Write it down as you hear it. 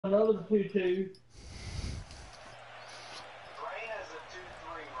Another 2-2.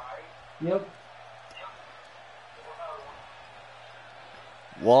 Yep.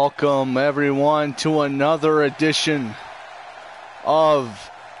 Welcome everyone to another edition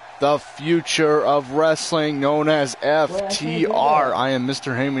of the future of wrestling known as FTR. I am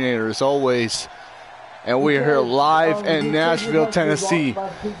Mr. Hayminator as always, and we are here live in Nashville, Tennessee.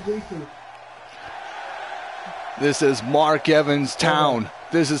 This is Mark Evans' town.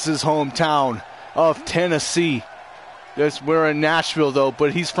 This is his hometown of Tennessee. We're in Nashville though,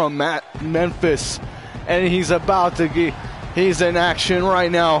 but he's from Memphis, and he's in action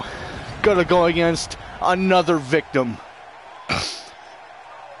right now. Gonna go against another victim.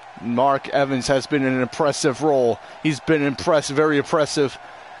 Mark Evans has been in an impressive role. He's been very impressive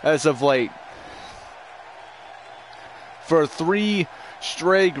as of late. For 3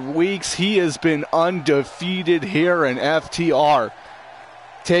 straight weeks, he has been undefeated here in FTR,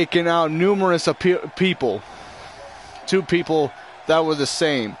 taking out numerous people. 2 people that were the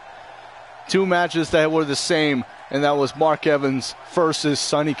same. 2 matches that were the same, and that was Mark Evans versus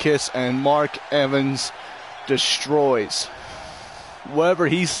Sonny Kiss, and Mark Evans destroys. Whoever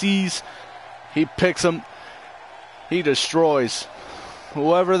he sees, he picks him, he destroys.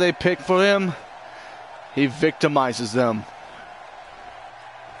 Whoever they pick for him, he victimizes them.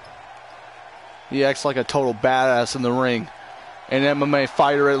 He acts like a total badass in the ring. An MMA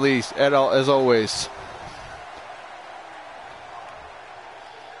fighter at least, as always.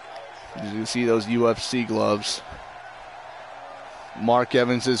 As you see those UFC gloves. Mark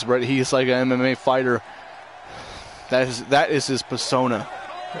Evans is ready. He's like an MMA fighter. That is his persona,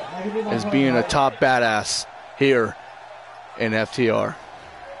 as being a top badass here in FTR.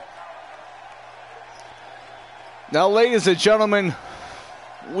 Now, ladies and gentlemen,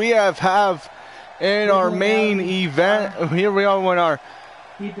 we have in our main event. Here we are when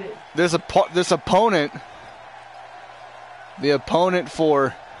this opponent, the opponent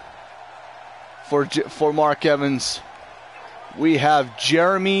for Mark Evans, we have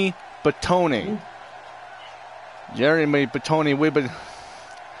Jeremy Batone. Jeremy Batone, we've been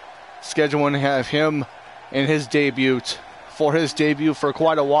scheduling to have him in his debut for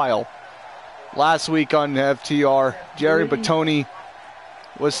quite a while. Last week on FTR, Jeremy Batone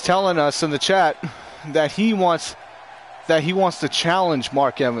was telling us in the chat that he wants to challenge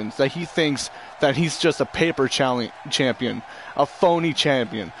Mark Evans, that he thinks that he's just a paper champion, a phony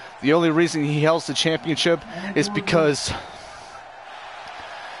champion. The only reason he holds the championship is because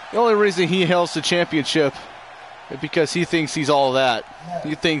he thinks he's all that.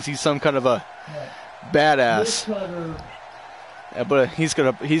 He thinks he's some kind of a badass. But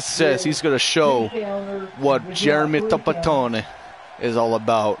he says he's gonna show what Jeremy Batone is all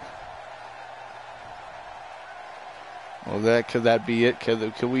about. Well, could that be it?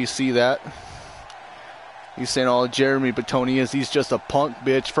 Could we see that? He's saying all Jeremy Batone he's just a punk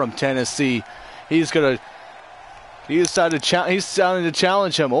bitch from Tennessee. He's decided to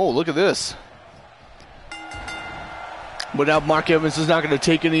challenge him. Oh, look at this. But now Mark Evans is not going to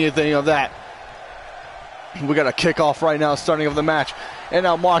take anything of that. We got a kickoff right now, starting of the match. And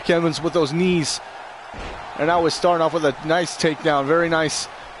now Mark Evans with those knees. And now we're starting off with a nice takedown. Very nice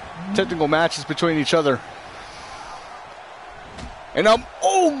technical matches between each other. And now,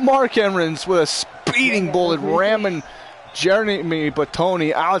 Mark Evans with a speeding bullet ramming Jeremy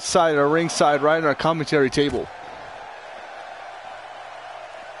Batone outside or ringside right on our commentary table.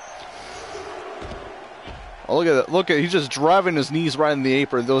 Oh, look at that. Look at he's just driving his knees right in the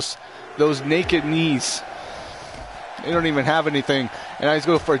apron. Those naked knees. They don't even have anything. And now he's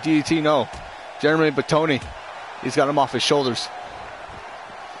going for a DDT. No. Jeremy Batone. He's got him off his shoulders.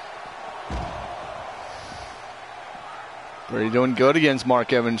 Pretty doing good against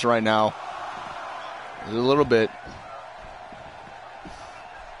Mark Evans right now. A little bit.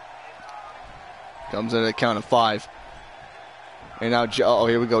 Comes in at a count of 5. And now,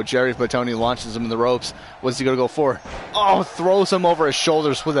 here we go. Jeremy Batone launches him in the ropes. What's he going to go for? Oh, throws him over his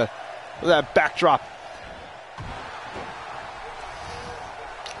shoulders with that backdrop.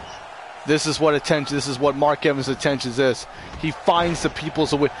 This is what Mark Evans' intentions is. He finds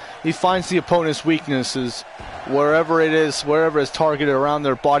he finds the opponent's weaknesses wherever it is, wherever it's targeted around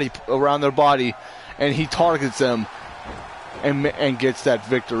their body, and he targets them and gets that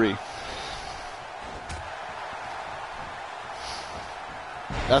victory.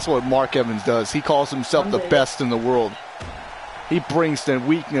 That's what Mark Evans does. He calls himself the best in the world. He brings the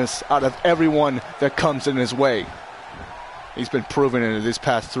weakness out of everyone that comes in his way. He's been proving it in this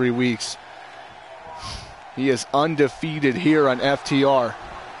past 3 weeks. He is undefeated here on FTR.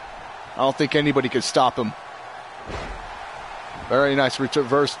 I don't think anybody could stop him. Very nice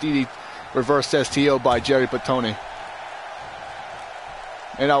reverse DD, reverse STO by Jerry Batone.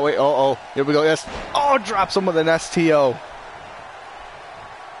 And now wait, here we go. Yes, drops him with an STO.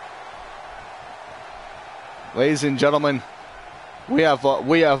 Ladies and gentlemen, we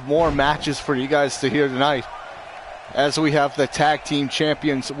have more matches for you guys to hear tonight, as we have the tag team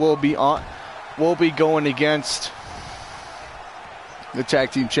champions will be going against the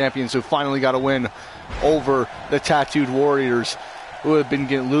tag team champions who finally got a win over the Tattooed Warriors, who have been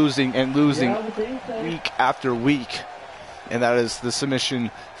losing week after week, and that is the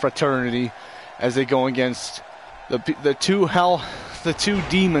Submission Fraternity, as they go against the two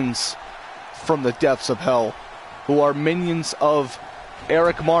demons from the depths of hell, who are minions of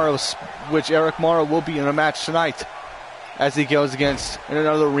Aric Morrow, which Aric Morrow will be in a match tonight, as he goes against, in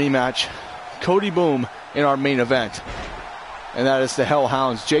another rematch, Cody Boom in our main event. And that is the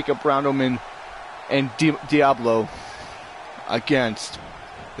Hellhounds, Jacob Roundelman and Diablo, against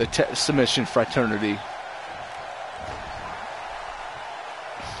the Submission Fraternity.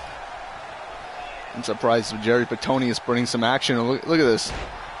 I'm surprised Jerry Batone is bringing some action. Look at this.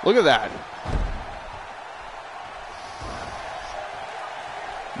 Look at that.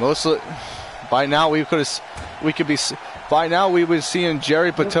 Mostly, by now we would be seeing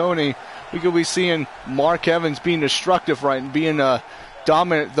Jerry Batone. We could be seeing Mark Evans being destructive, right, and being the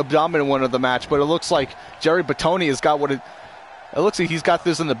dominant one of the match. But it looks like Jerry Batone has got it looks like he's got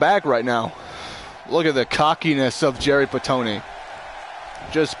this in the bag right now. Look at the cockiness of Jerry Batone.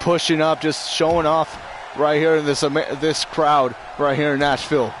 Just pushing up, just showing off right here in this crowd right here in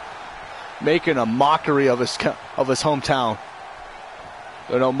Nashville, making a mockery of his hometown.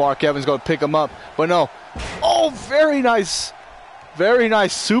 You know, Mark Evans going to pick him up, but no. Oh, very nice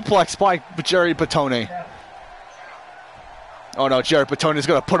suplex by Jerry Batone. Oh no, Jerry Batone is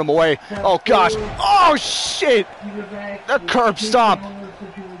going to put him away. Oh gosh. Oh shit. That curb stomp.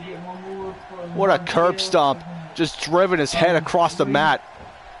 What a curb stomp. Just driven his head across the mat.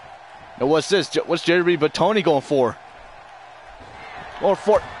 And what's this? What's Jeremy Batone going for?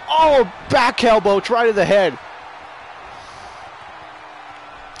 Oh, back elbow, right to the head.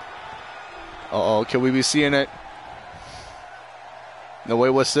 Uh-oh, can we be seeing it? No way,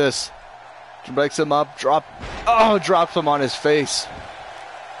 what's this? Breaks him up, drops him on his face.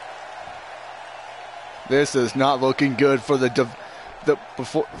 This is not looking good for the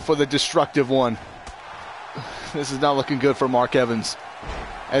destructive one. This is not looking good for Mark Evans,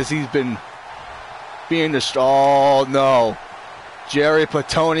 as he's been being oh no. Jerry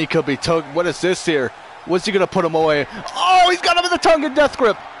Batone could be took. What is this here? What's he gonna put him away? Oh, he's got him in the tongue and death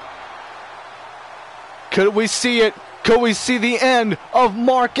grip. Could we see it? Could we see the end of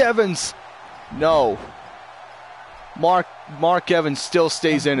Mark Evans? No. Mark Evans still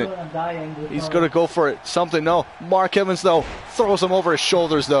stays in it. He's going to go for it. Something, no. Mark Evans, though, throws him over his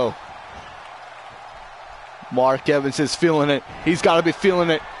shoulders, though. Mark Evans is feeling it. He's got to be feeling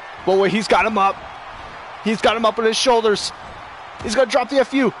it. But wait, he's got him up. He's got him up on his shoulders. He's going to drop the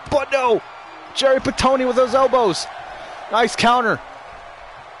FU. But no. Jerry Batone with those elbows. Nice counter.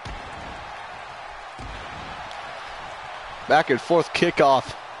 Back and forth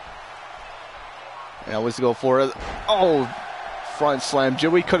kickoff. And I was to go for it. Oh, front slam.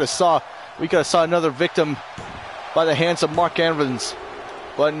 We could have saw another victim by the hands of Mark Evans,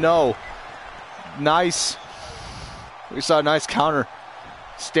 but no. Nice. We saw a nice counter,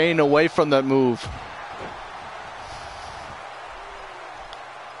 staying away from that move.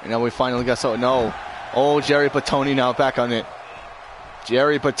 And now we finally got no. Oh, Jerry Batone now back on it.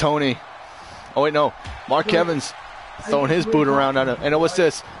 Jerry Batone. Oh wait, no. Mark Evans throwing his boot around on it. And what's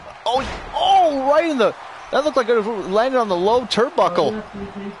this? Oh, right in the... That looked like it landed on the low turnbuckle.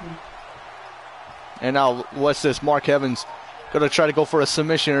 And now, what's this? Mark Evans going to try to go for a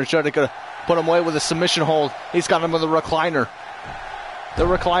submission, or try to put him away with a submission hold. He's got him with a recliner. The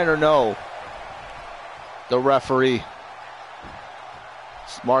recliner, no. The referee.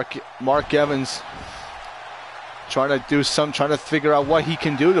 Mark Evans trying to figure out what he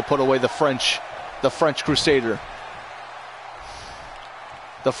can do to put away the French Crusader.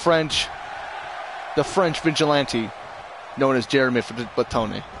 The French vigilante, known as Jeremy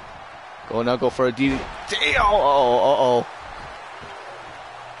Batone. Go for a DD. Oh.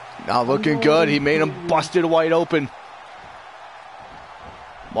 Not looking good. He made him busted wide open.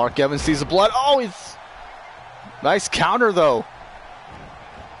 Mark Evans sees the blood. Oh, he's... Nice counter, though.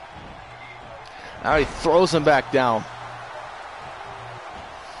 Now he throws him back down.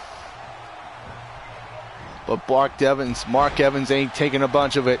 But Mark Evans ain't taking a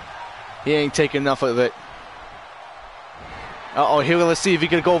bunch of it. He ain't taking enough of it. Uh-oh, here, let's see if he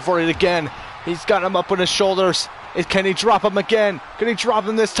can go for it again. He's got him up on his shoulders. Can he drop him again? Can he drop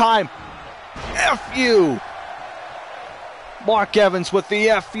him this time? F you! Mark Evans with the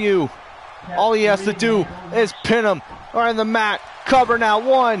F you. All he has to do is pin him on the mat. Cover now.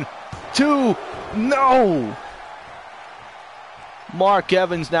 1, 2. No! Mark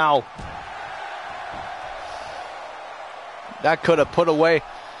Evans now. That could have put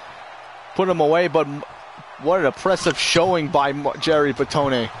him away, but what an impressive showing by Jerry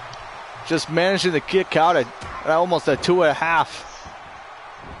Batone. Just managing to kick out at almost a 2.5.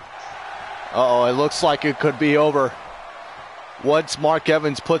 Uh-oh, it looks like it could be over. Once Mark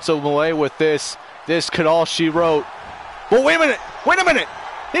Evans puts him away with this could all she wrote. But wait a minute!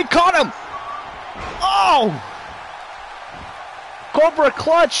 He caught him! Oh! Cobra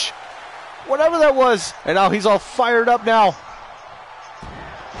clutch! Whatever that was. And now he's all fired up now.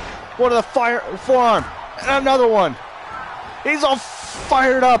 What a forearm. And another one. He's all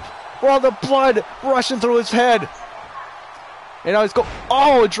fired up. With all the blood rushing through his head. And now he's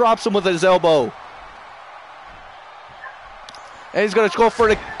oh, it drops him with his elbow. And he's going to go for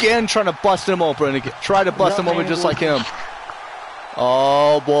it again, trying to bust him open. Try to bust him open just like him.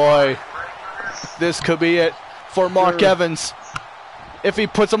 Oh, boy. This could be it for Mark Evans. If he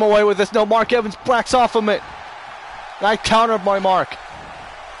puts him away with this. No, Mark Evans backs off of it. Nice counter by Mark.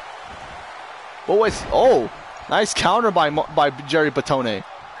 Nice counter by Jerry Batone.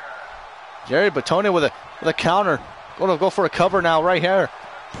 Jerry Batone with a counter. Going to go for a cover now right here.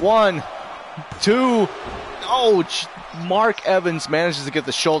 1, 2. Oh, Mark Evans manages to get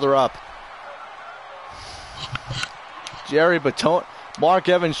the shoulder up. Jerry Batone. Mark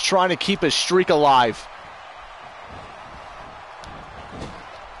Evans trying to keep his streak alive.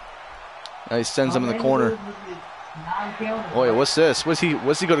 Now he sends him in the corner. Oh, yeah, what's this? What's he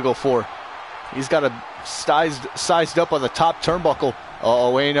going to go for? He's got a sized up on the top turnbuckle.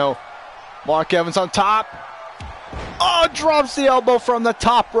 Oh, wait, no. Mark Evans on top. Oh, drops the elbow from the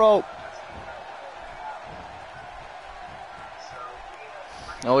top rope.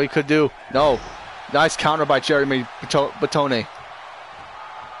 Oh, he could do. No. Nice counter by Jeremy Batone.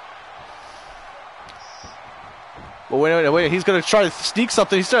 But wait. He's going to try to sneak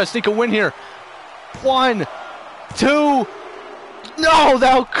something. He's trying to sneak a win here. 1, 2. No,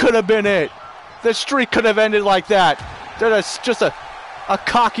 that could have been it. The streak could have ended like that. That's just a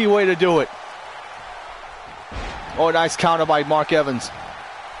cocky way to do it. Oh, nice counter by Mark Evans.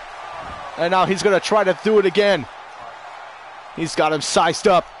 And now he's going to try to do it again. He's got him sized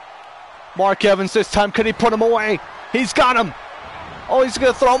up. Mark Evans this time. Could he put him away? He's got him. Oh, he's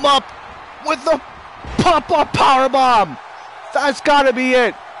going to throw him up with the pop-up powerbomb. That's got to be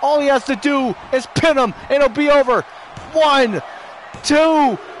it. All he has to do is pin him, and it'll be over. 1,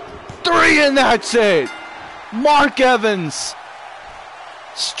 2, 3, and that's it. Mark Evans'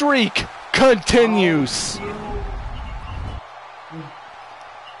 streak continues.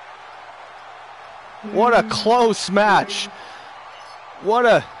 What a close match.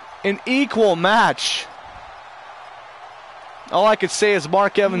 What an equal match. All I could say is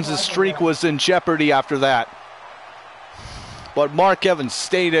Mark Evans' streak was in jeopardy after that. But Mark Evans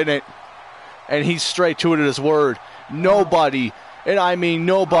stayed in it, and he's straight to it at his word. Nobody, and I mean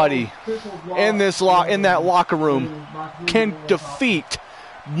nobody, in that locker room can defeat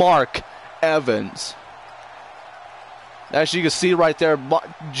Mark Evans. As you can see right there,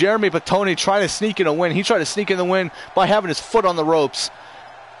 Jeremy Batone trying to sneak in a win. He tried to sneak in the win by having his foot on the ropes.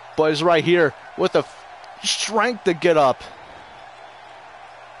 But he's right here with the strength to get up.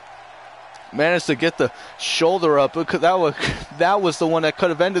 Managed to get the shoulder up. That was the one that could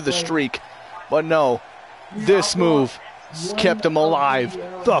have ended the streak. But no, this move kept him alive.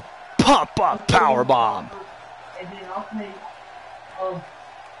 The pop-up powerbomb.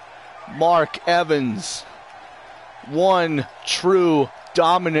 Mark Evans, one true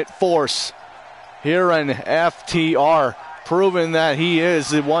dominant force here in FTR, proving that he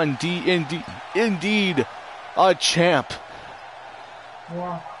is indeed a champ.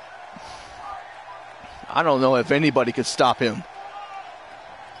 I don't know if anybody could stop him.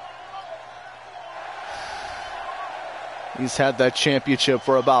 He's had that championship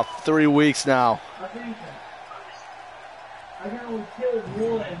for about 3 weeks now.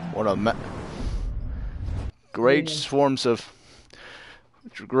 What a great forms of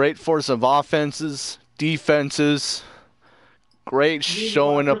offenses, defenses. Great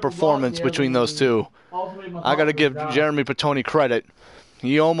showing of performance between those two. I got to give Jeremy Batone credit.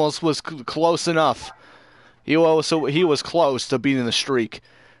 He almost was close enough. He was close to beating the streak,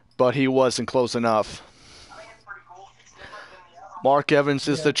 but he wasn't close enough. Mark Evans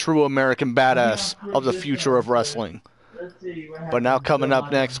is the true American badass of the future of wrestling. But now coming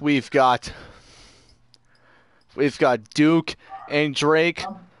up next, we've got We've got Duke and Drake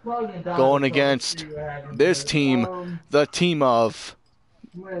going against this team, the team of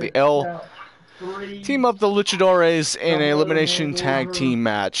the Luchadores in an elimination tag team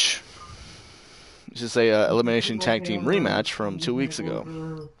match. This is a elimination tag team rematch from 2 weeks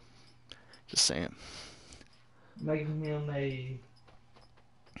ago. Just saying. Making him an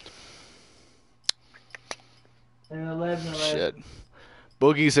 11. Shit.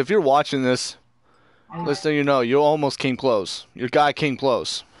 Boogies, if you're watching this, let's let you know, you almost came close. Your guy came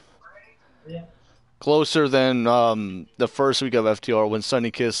close. Yeah. Closer than the first week of FTR when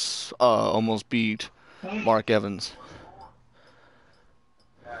Sunny Kiss almost beat Mark Evans.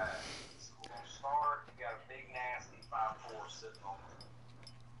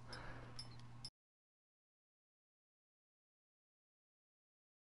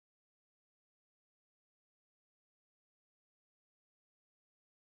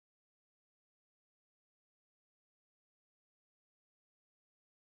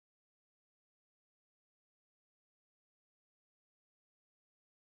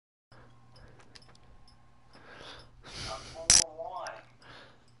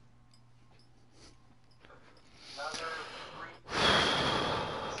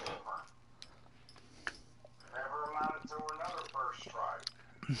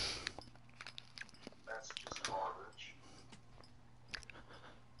 That's just garbage.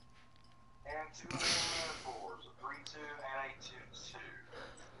 And 2 4s, a 3-2 and a 2-2.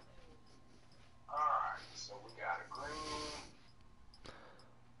 Alright, so we got a green.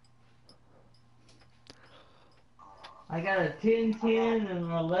 I got a 10-10 and an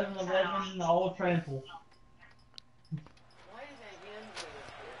 11-11 all trample.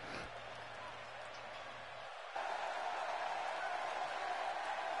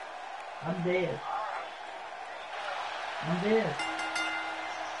 I'm dead. I'm dead.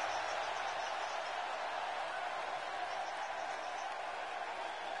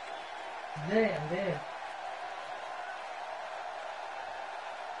 I'm dead.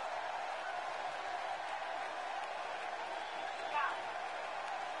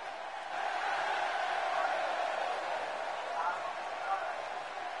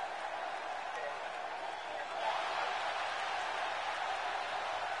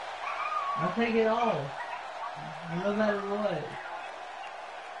 I'll take it all, no matter what.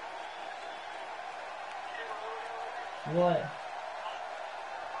 What?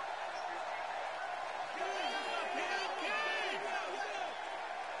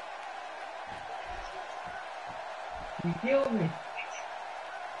 You killed me.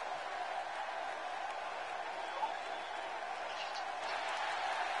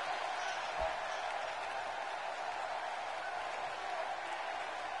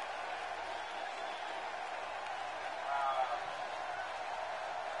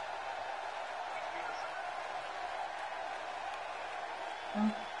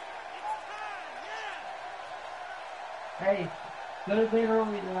 Hey, go to bed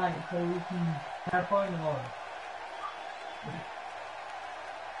early tonight so we can have fun tomorrow.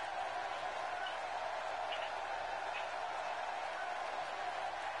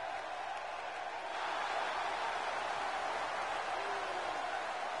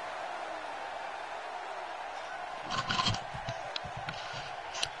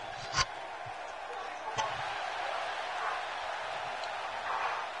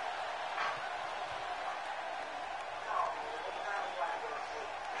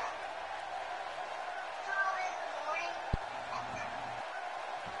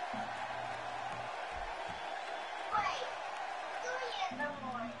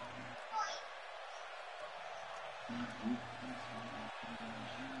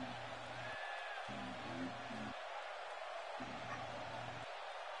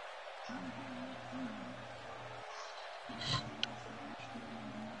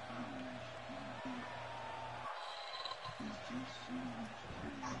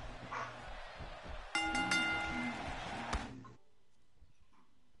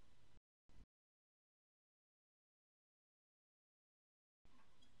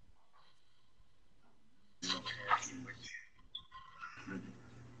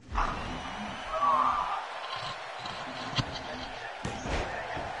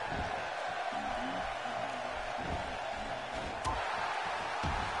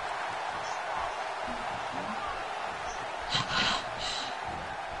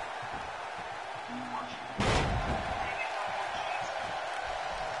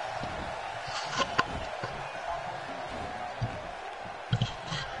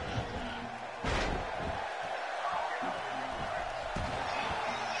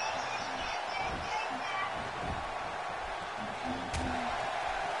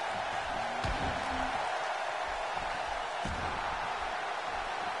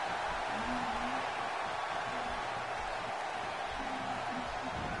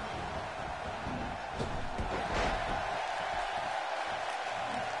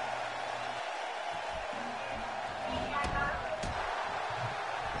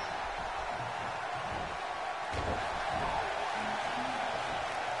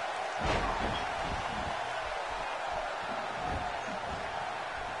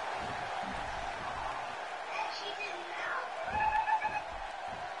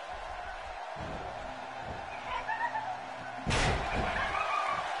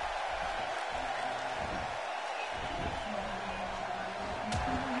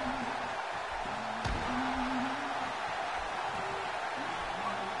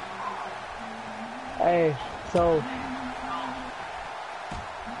 Hey, so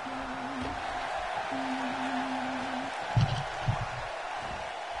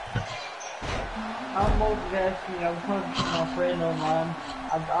I'm multitasking. I'm talking to my friend online.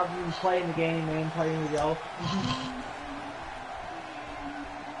 I've been playing the game and playing with y'all.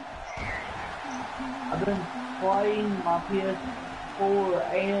 I've been playing my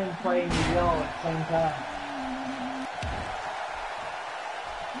PS4 and playing with y'all at the same time.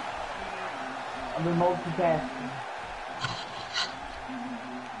 I've been multitasking.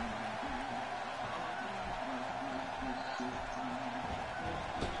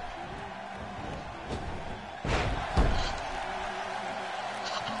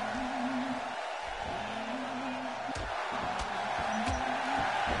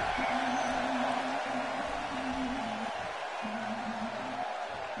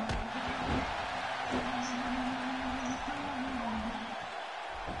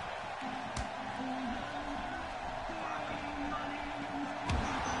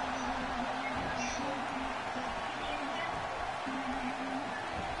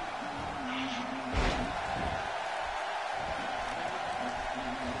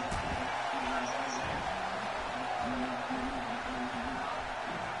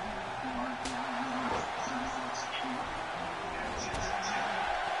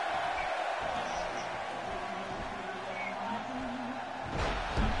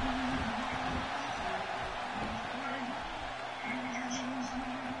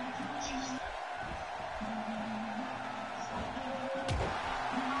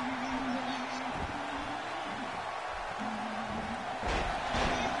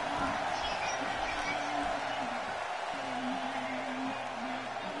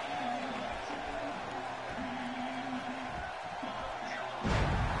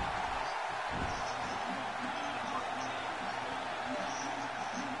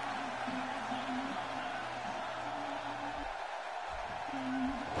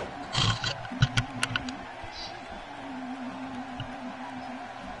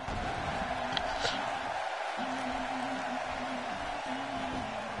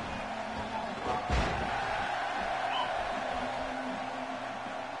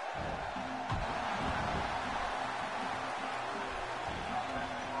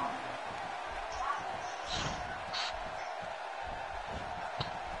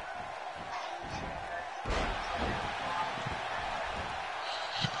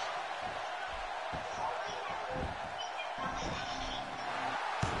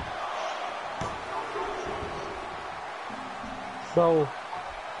 So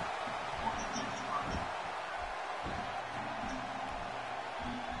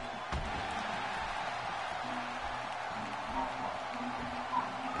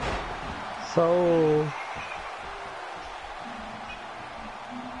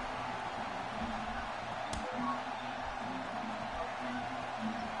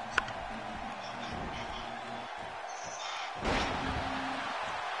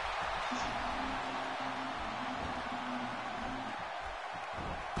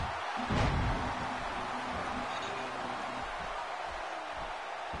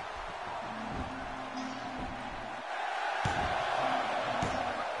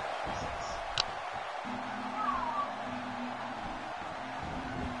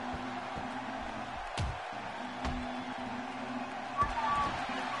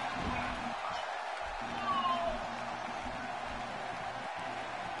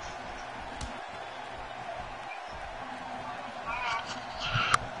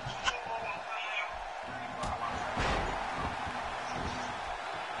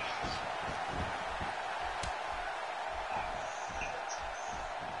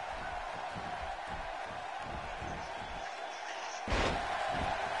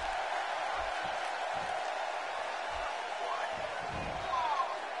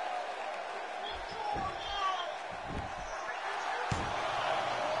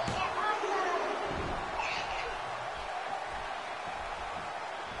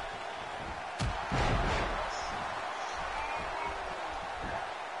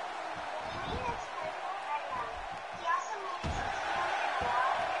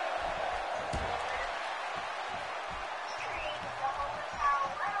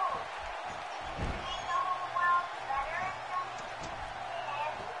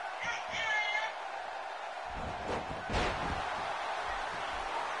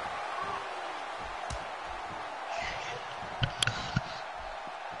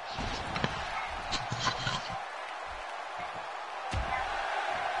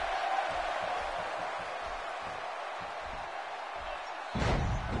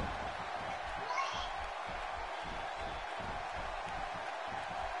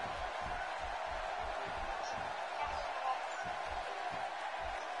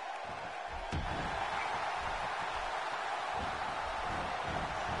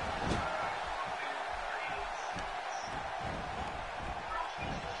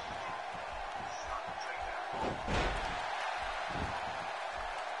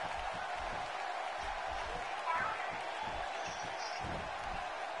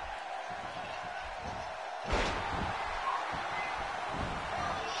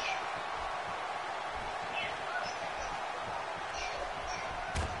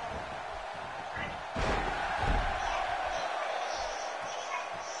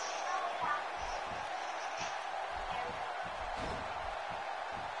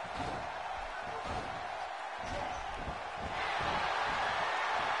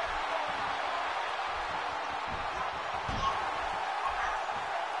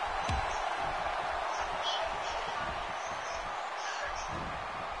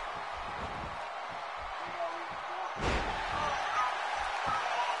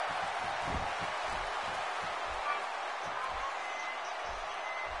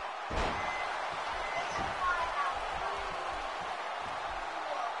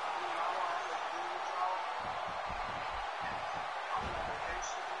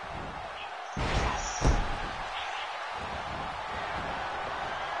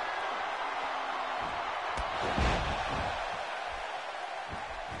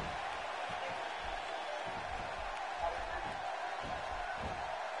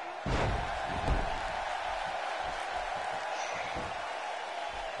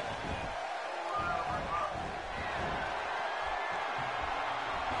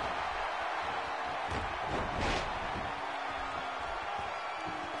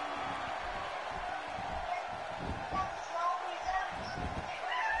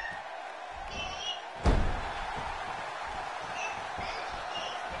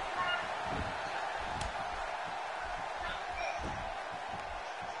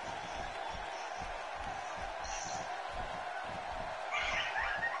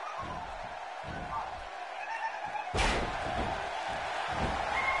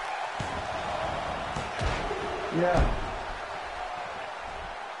Yeah.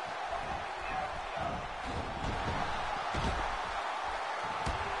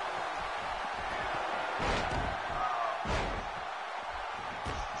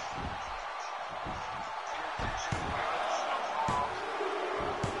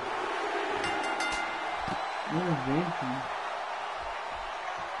 Intervention.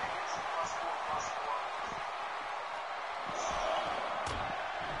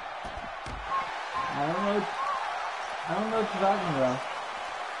 I don't know what you're talking about.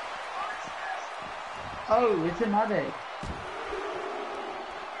 Oh, it's in my deck.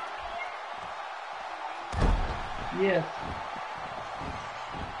 Yes.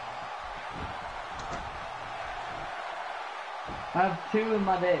 I have 2 in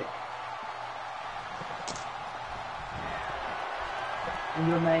my deck. And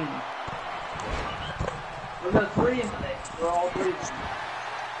your main. We've got 3 in my deck. We're all 3 of them.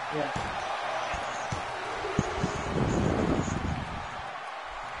 Yeah.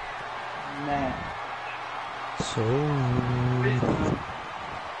 Nah. So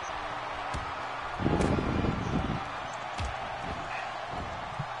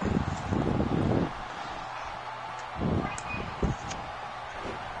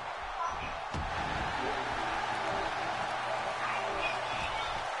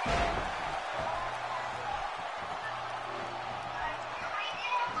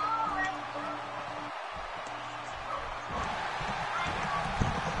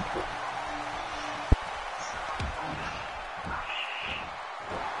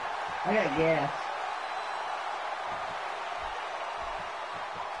I got gas.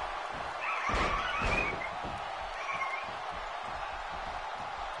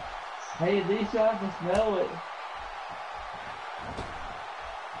 Hey, these shots can smell it.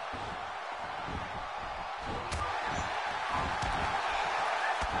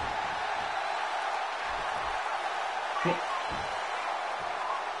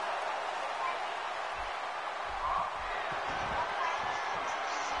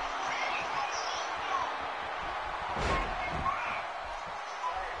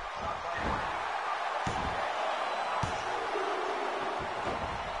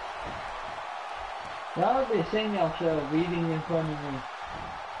 That would be a shame y'all show reading in front of me.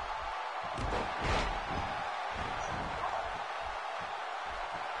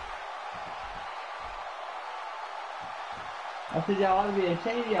 I said y'all ought to be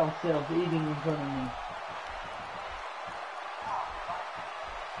ashamed of yourself eating in front of me.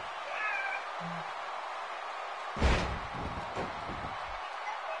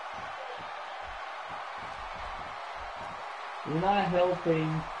 You're not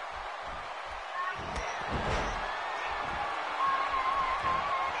helping.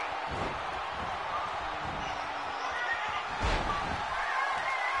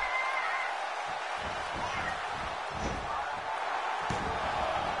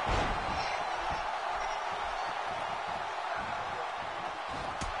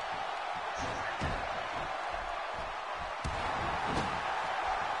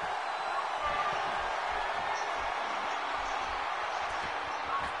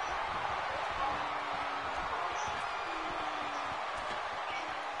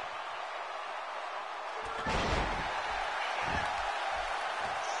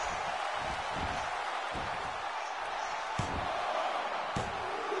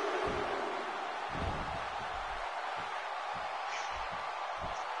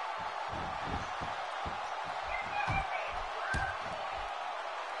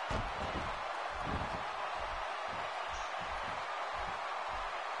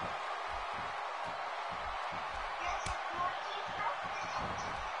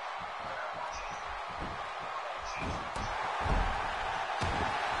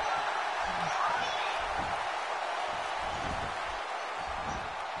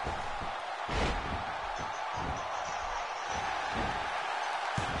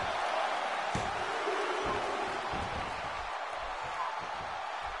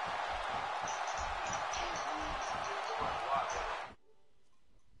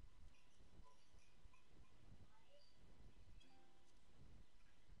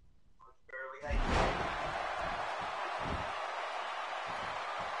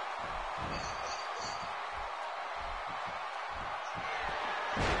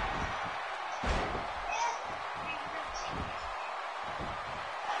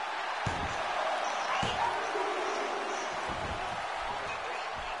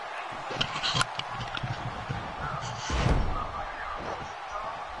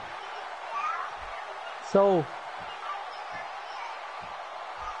 So,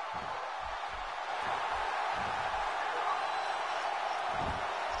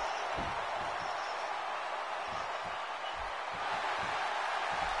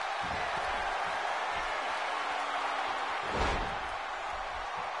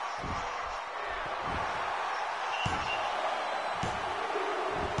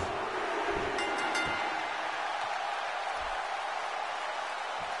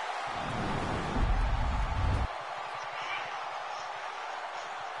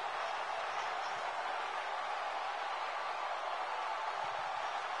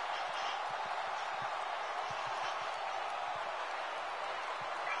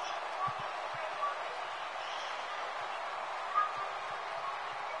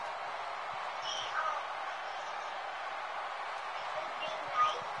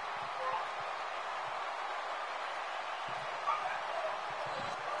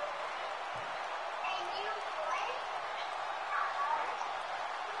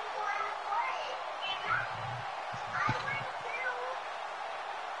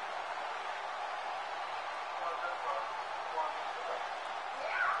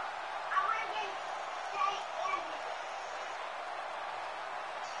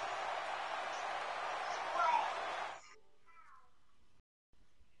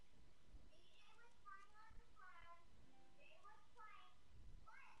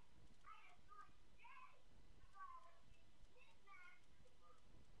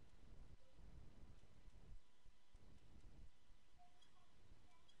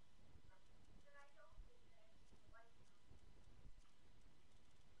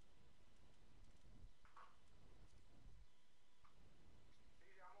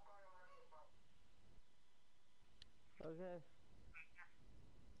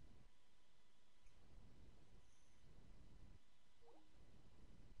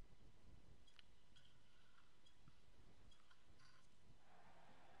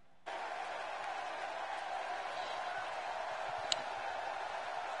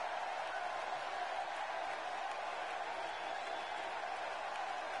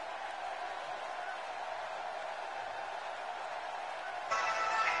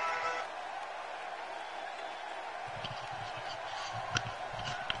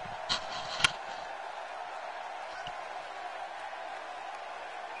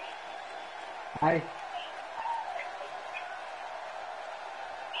 I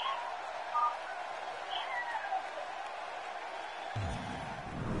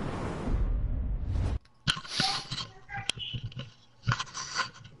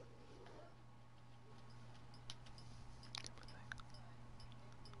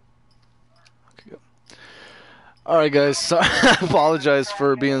Alright guys, so I apologize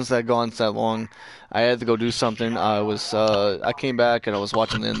for being gone so long. I had to go do something. I came back and I was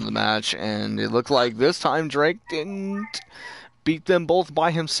watching the end of the match, and it looked like this time Drake didn't beat them both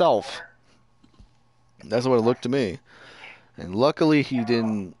by himself. That's what it looked to me. And luckily he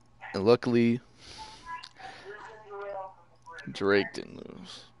didn't, and luckily Drake didn't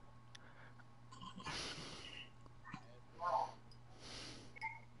lose.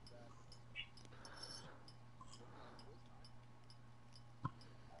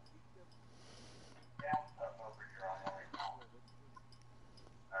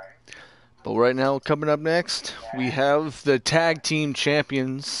 But right now, coming up next, we have the tag team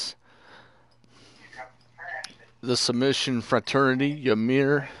champions, the Submission Fraternity,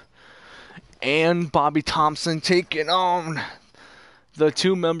 Ymir and Bobby Thompson, taking on the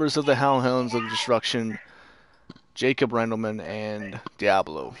two members of the Hellhounds of Destruction, Jacob Randleman and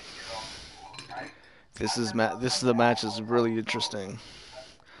Diablo. This is the match is really interesting.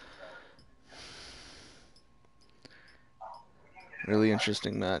 Really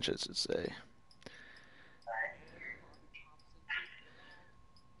interesting match, I should say.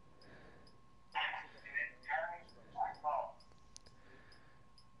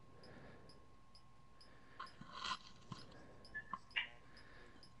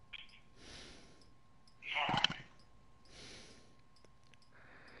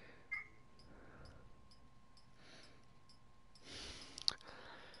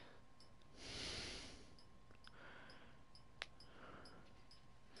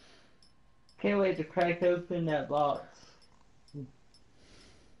 can't wait to crack open that box.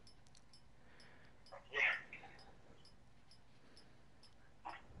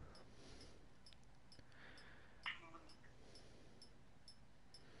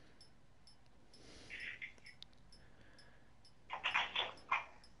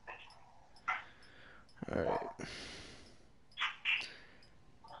 All right.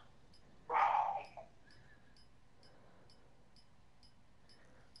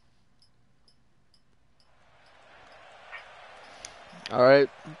 All right.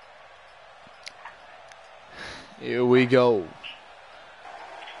 Here we go.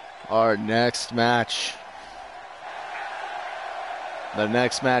 Our next match. The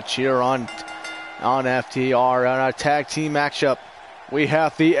next match here on FTR, on our tag team matchup. We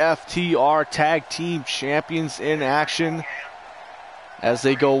have the FTR Tag Team Champions in action as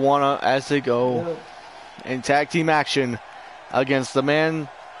they go in tag team action against the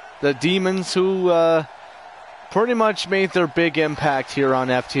Demons, who pretty much made their big impact here on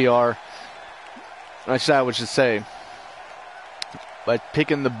FTR. That's what I should say. By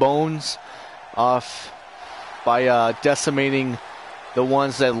picking the bones off, by decimating the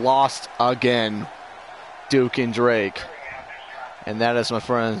ones that lost again, Duke and Drake. And that is, my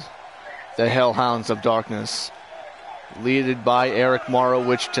friends, the Hellhounds of Darkness, led by Aric Morrow,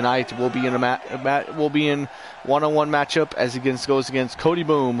 which tonight will be in one-on-one matchup as he goes against Cody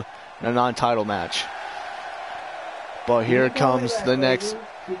Boom in a non-title match. But here comes the next.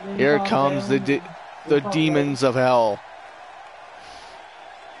 Here comes the Demons of Hell,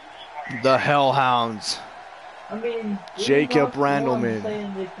 the Hellhounds. Jacob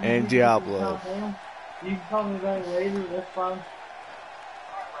Randleman and Diablo. You can call me back later. That's fine.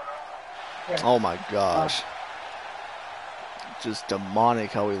 Oh my gosh. Just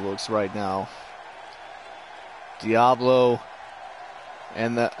demonic how he looks right now. Diablo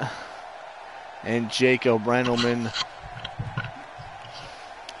and Jacob Randleman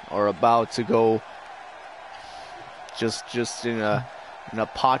are about to go just in an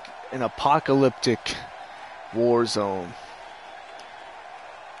apocalyptic war zone.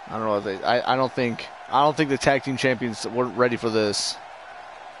 I don't know. I don't think the tag team champions weren't ready for this.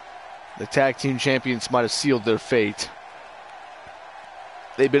 The tag team champions might have sealed their fate.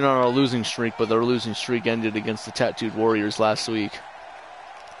 They've been on a losing streak, but their losing streak ended against the Tattooed Warriors last week.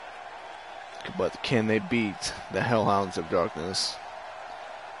 But can they beat the Hellhounds of Darkness?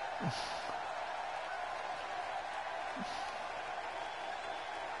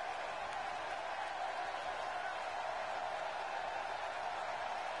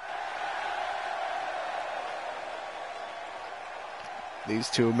 These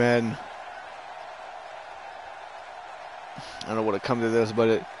two men, I don't know what to come to this,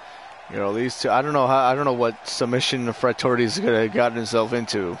 but these two, I don't know what submission the fraternity is gonna have gotten himself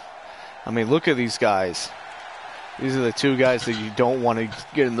into. I mean, look at these guys. These are the two guys that you don't want to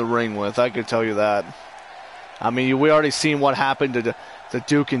get in the ring with. I can tell you that. I mean, we already seen what happened to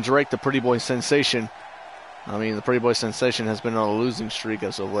Duke and Drake, the Pretty Boy Sensation. I mean, the Pretty Boy Sensation has been on a losing streak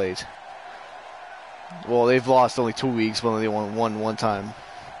as of late. Well, they've lost only 2 weeks, but they won one time.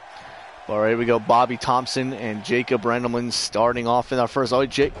 All right, here we go. Bobby Thompson and Jacob Randleman starting off in our first. Oh,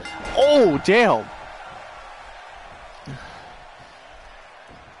 damn.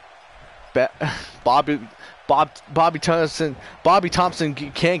 Bobby Thompson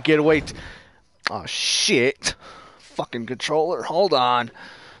can't get away. Oh, shit. Fucking controller. Hold on.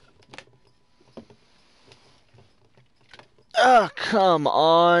 Oh, come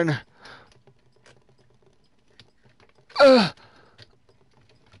on.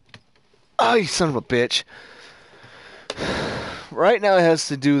 Oh, you son of a bitch. Right now it has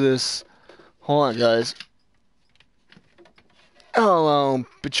to do this. Hold on, guys. Hello,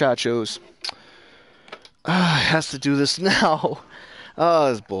 bichachos. It has to do this now. Oh,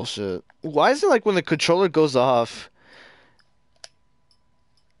 that's bullshit. Why is it like when the controller goes off?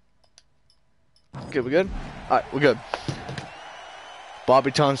 Okay, we good? Alright, we're good.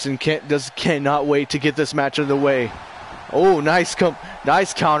 Bobby Thompson cannot wait to get this match underway. Oh, nice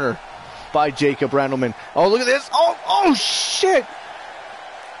counter by Jacob Randleman. Oh, look at this. Oh, shit.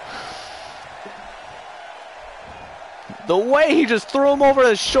 The way he just threw him over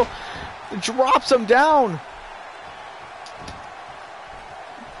the shoulder, drops him down.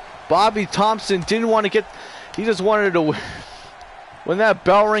 Bobby Thompson didn't want to get, he just wanted to, when that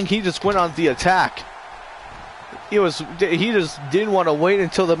bell rang, he just went on the attack. He just didn't want to wait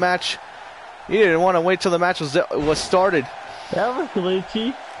until the match. He didn't want to wait till the match was started. That was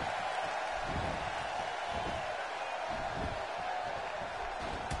glitchy.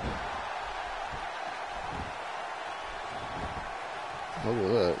 Look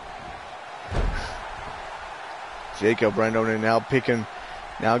at that. Jacob Randleman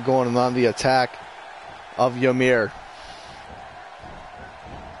now going on the attack of Ymir.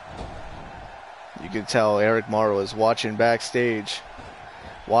 You can tell Aric Morrow is watching backstage,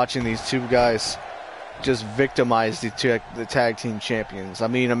 watching these two guys just victimize the tag team champions. I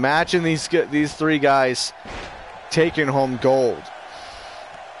mean, imagine these three guys taking home gold.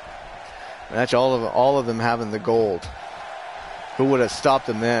 Imagine all of them having the gold. Who would have stopped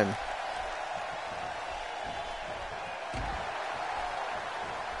them then?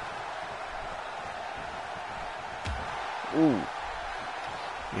 Ooh.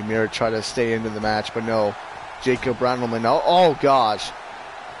 Ymir tried to stay into the match, but no. Jacob Randleman. Oh gosh.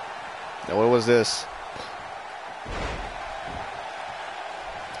 Now, what was this?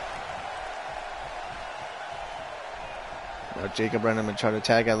 Now Jacob Randleman trying to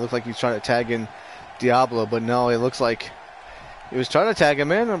tag in. It looked like he's trying to tag in Diablo, but no, it looks like he was trying to tag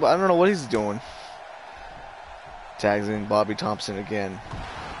him in, but I don't know what he's doing. Tags in Bobby Thompson again.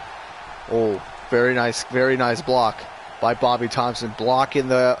 Oh, very nice block by Bobby Thompson, blocking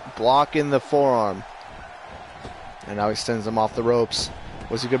the forearm. And now he sends him off the ropes.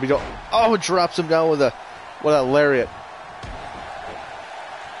 What's he gonna be doing? Oh, drops him down with a lariat.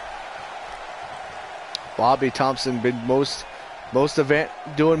 Bobby Thompson been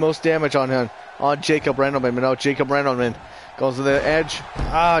doing most damage on Jacob Randleman, but now Jacob Randleman goes to the edge.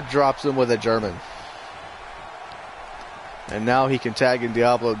 Drops him with a German. And now he can tag in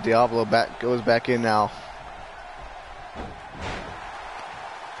Diablo. Diablo goes back in now.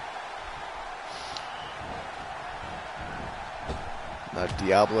 Now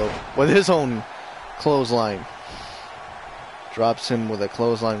Diablo with his own clothesline. Drops him with a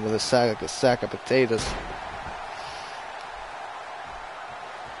clothesline with a sack of potatoes.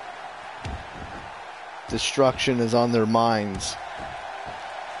 Destruction is on their minds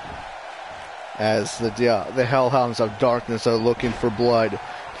as the Hellhounds of Darkness are looking for blood.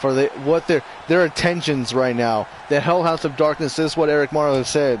 For their intentions right now. The Hellhounds of Darkness, this is what Aric Morrow has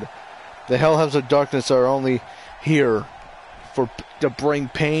said. The Hellhounds of Darkness are only here to bring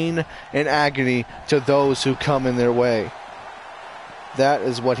pain and agony to those who come in their way. That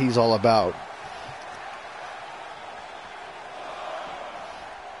is what he's all about.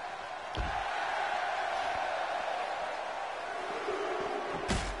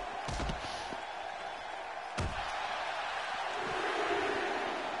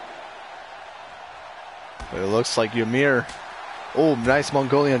 But it looks like Ymir. Oh, nice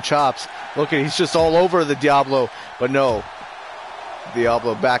Mongolian chops. Look at, he's just all over the Diablo. But no.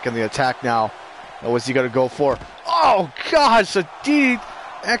 Diablo back in the attack now. Now what's he going to go for? Oh, gosh, a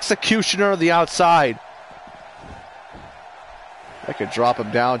executioner on the outside. That could drop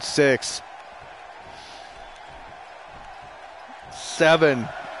him down. 6, 7.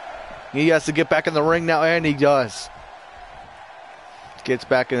 He has to get back in the ring now, and he does. Gets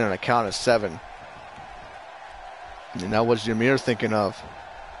back in on a count of 7. And now what's Ymir thinking of?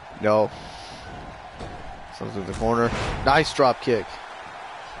 No. Something to the corner. Nice drop kick.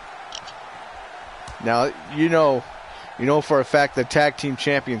 Now, you know for a fact the tag team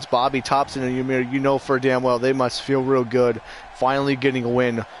champions, Bobby Thompson and Ymir, you know for damn well they must feel real good finally getting a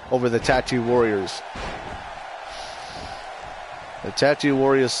win over the Tattoo Warriors. The Tattoo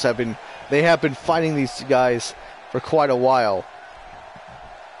Warriors have been fighting these guys for quite a while.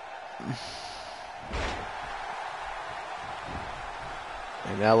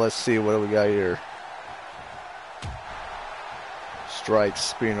 And now let's see, what do we got here?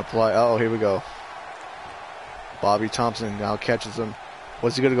 Strikes being applied. Oh, here we go. Bobby Thompson now catches him.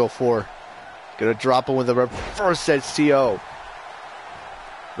 What's he going to go for? Going to drop him with a reverse STO.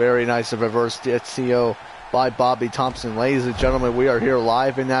 Very nice, a reverse STO by Bobby Thompson. Ladies and gentlemen, we are here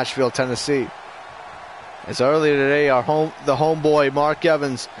live in Nashville, Tennessee. As earlier today, the homeboy Mark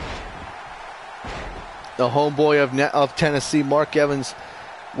Evans, the homeboy of Tennessee, Mark Evans,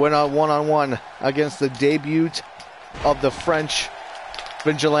 went on one-on-one against the debut of the French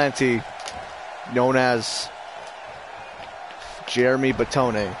vigilante known as Jeremy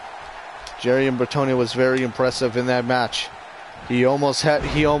Batone. Jeremy Batone was very impressive in that match. He almost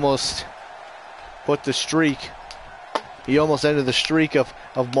put the streak. He almost ended the streak of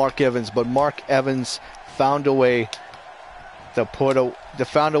Mark Evans, but Mark Evans found a way to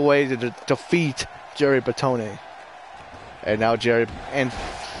defeat Jerry Batone. And now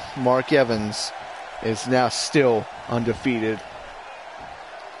Mark Evans is now still undefeated.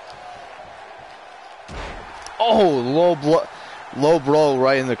 Oh, low blow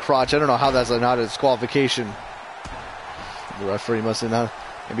right in the crotch. I don't know how that's not a disqualification. The referee must have not.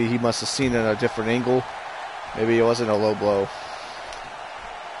 Maybe he must have seen it at a different angle. Maybe it wasn't a low blow.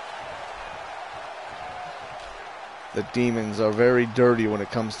 The Demons are very dirty when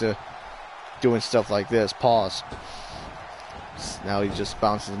it comes to doing stuff like this. Pause. Now he just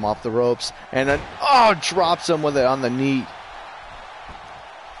bounces him off the ropes and then drops him with it on the knee.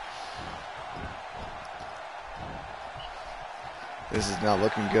 This is not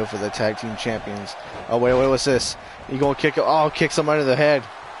looking good for the tag team champions. Oh, wait, what's this? He gonna kick him? Oh, kicks him right in the head.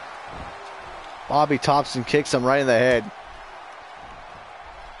 Bobby Thompson kicks him right in the head.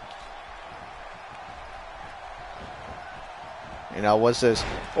 And now what's this?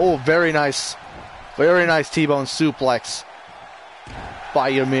 Oh, very nice T-bone suplex by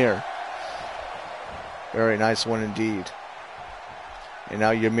Ymir. Very nice one indeed. And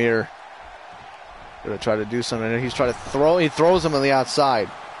now Ymir gonna try to do something. He's trying to throw. He throws him on the outside.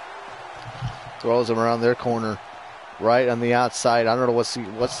 Throws him around their corner, right on the outside. I don't know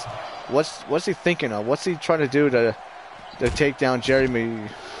what's he thinking of. What's he trying to do to take down Jeremy?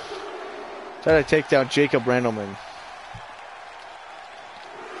 Try to take down Jacob Randleman.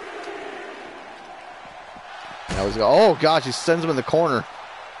 Now he's oh gosh, he sends him in the corner.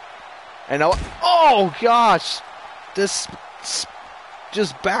 And now, oh gosh, this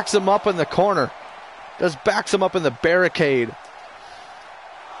just backs him up in the corner. Just backs him up in the barricade.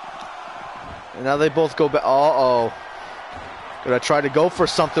 And now they both go back. Gonna try to go for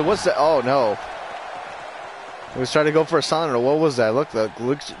something. What's that? Oh no. He was trying to go for a sign. What was that? Look, that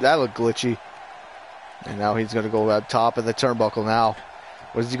looked glitchy. And now he's gonna go up top of the turnbuckle now.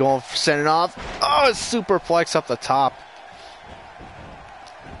 What is he going for? Sending off? Oh, it's superplex up the top.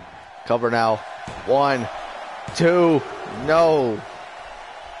 Cover now. 1, 2, no.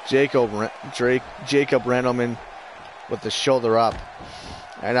 Jacob Randleman with the shoulder up.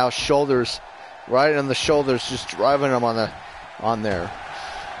 And now shoulders, right on the shoulders, just driving him on there.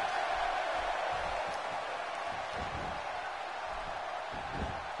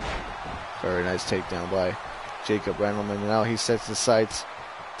 Very nice takedown by Jacob Randleman. And now he sets the sights,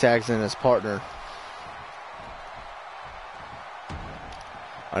 tags in his partner.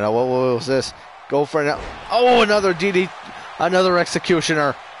 I know, what was this? Go for it. Oh, another DD, another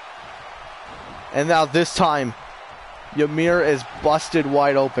executioner. And now this time, Ymir is busted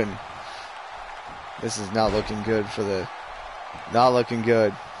wide open. This is not looking good for the... Not looking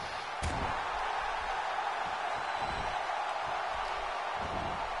good.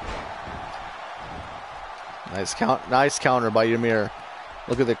 Nice counter by Ymir.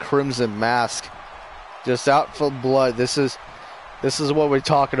 Look at the crimson mask. Just out for blood. This is what we're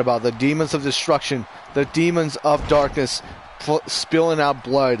talking about. The demons of destruction. The demons of darkness spilling out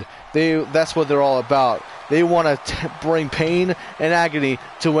blood. That's what they're all about. They want to bring pain and agony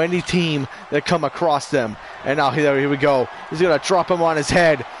to any team that come across them. And now here we go. He's going to drop him on his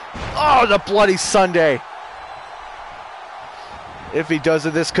head. Oh, the Bloody Sunday. If he does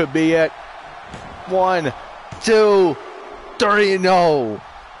it, this could be it. 1, 2, 3, no.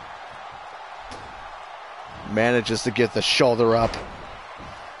 Manages to get the shoulder up.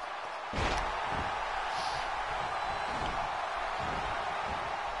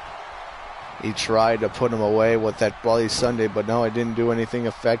 He tried to put him away with that Bloody Sunday, but no, it didn't do anything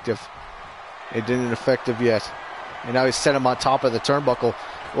effective. It didn't effective yet. And now he's set him on top of the turnbuckle.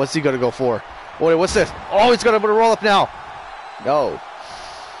 What's he going to go for? Wait, what's this? Oh, he's going to roll up now. No.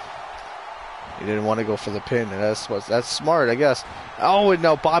 He didn't want to go for the pin, and that's smart, I guess. Oh, and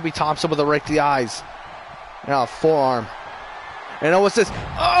no, Bobby Thompson with a right to the eyes. Now a forearm. And now what's this?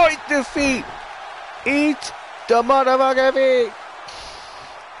 Oh, eat the feet. Eat the motherfucking feet.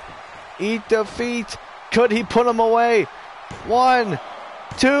 Eat the feet. Could he put him away? 1,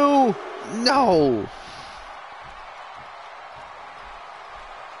 2, no.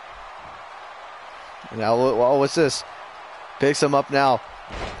 Now, what's this? Picks him up now.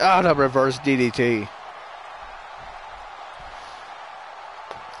 Oh, the reverse DDT.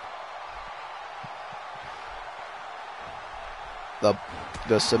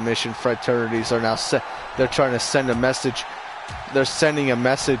 The submission fraternities are now set. They're trying to send a message. They're sending a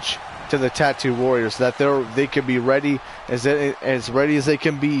message to the Tattoo Warriors that they can be ready as ready as they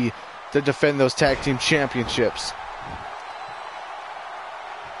can be to defend those tag team championships.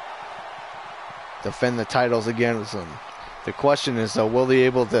 Defend the titles again with them. The question is, though, will they be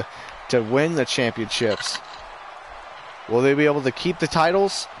able to win the championships? Will they be able to keep the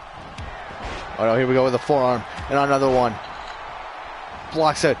titles? Oh no, here we go with the forearm. And another one.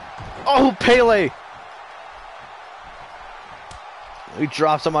 Blocks it. Oh, Pele! He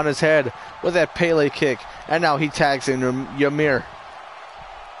drops him on his head with that Pele kick. And now he tags in Ymir.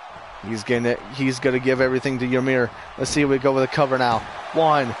 He's gonna give everything to Ymir. Let's see if we go with a cover now.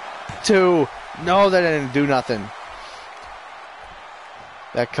 1, 2. No, that didn't do nothing.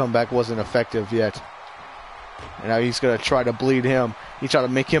 That comeback wasn't effective yet. And now he's gonna try to bleed him. He's trying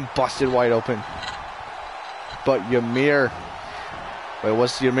to make him busted wide open. But Ymir. Wait,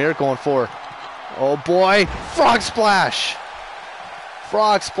 what's Ymir going for? Oh boy, frog splash!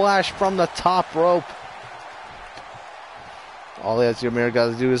 Frog splash from the top rope. All that Ymir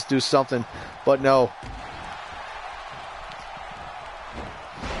got to do is do something, but no.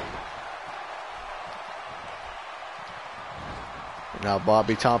 Now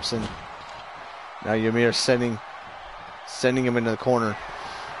Bobby Thompson. Now Ymir sending him into the corner.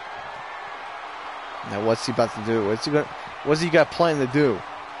 Now what's he about to do? What's he got planned to do?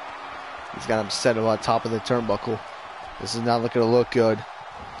 He's got him set him on top of the turnbuckle. This is not looking to look good.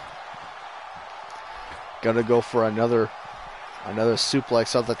 Gonna go for another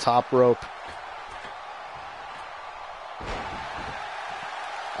suplex off the top rope.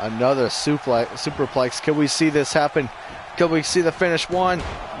 Another superplex. Can we see this happen? Can we see the finish? 1?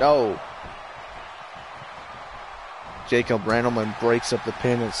 No. Jacob Randleman breaks up the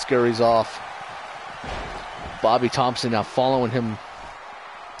pin and scurries off. Bobby Thompson now following him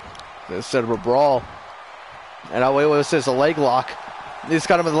instead of a brawl. And wait, what's this? A leg lock. He's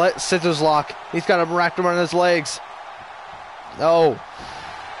got him in the scissors lock. He's got him wrapped around his legs. No.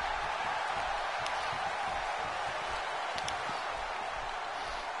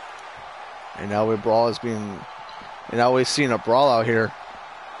 And now we've seen a brawl out here.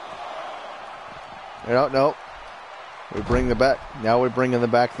 No. We bring the back. Now we're bringing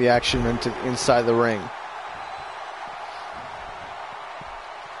the action inside the ring.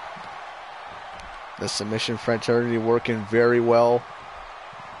 The submission fraternity working very well.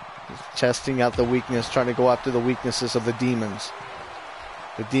 Testing out the weakness, trying to go after the weaknesses of the demons.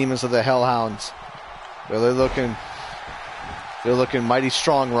 The demons of the Hellhounds. They're looking mighty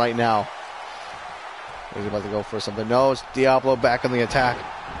strong right now. He's about to go for something. No, it's Diablo back on the attack.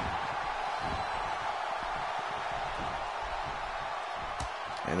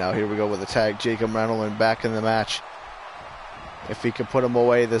 And now here we go with the tag. Jacob Randleman back in the match. If he can put him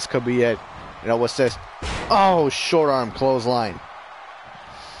away, this could be it. You know, what's this? Oh, short arm clothesline.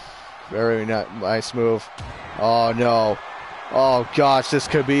 Very nice move. Oh, no. Oh, gosh, this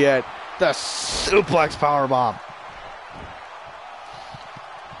could be it. The suplex powerbomb.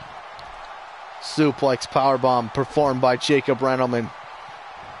 Suplex powerbomb performed by Jacob Randleman.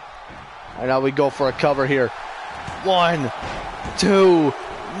 And now we go for a cover here. 1, 2,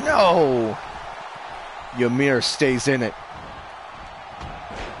 no. Ymir stays in it.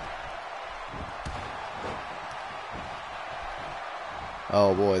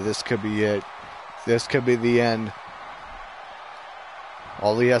 Oh boy, this could be it. This could be the end.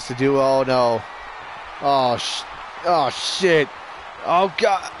 All he has to do, oh no. Oh shit. Oh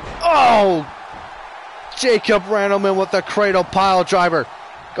god. Oh! Jacob Randleman with the cradle pile driver.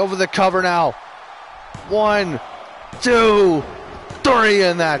 Go for the cover now. 1, 2, 3,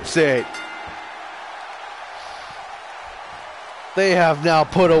 and that's it. They have now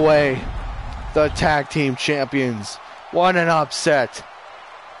put away the tag team champions. What an upset.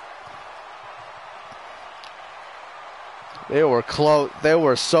 They were close. They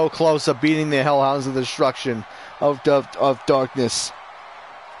were so close to beating the Hellhounds of Destruction of Darkness.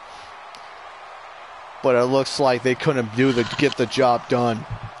 But it looks like they couldn't get the job done.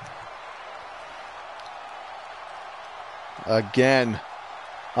 Again,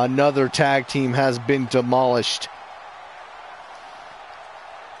 another tag team has been demolished.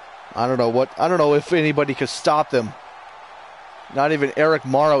 I don't know if anybody could stop them. Not even Aric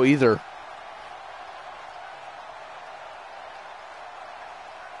Morrow either.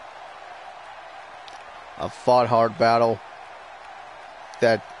 A fought-hard battle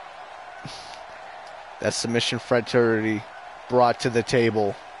that submission fraternity brought to the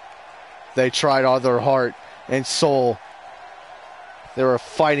table. They tried all their heart and soul. They're a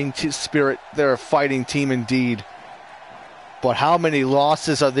fighting spirit. They're a fighting team indeed. But how many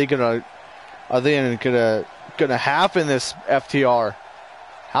losses are they gonna have in this FTR?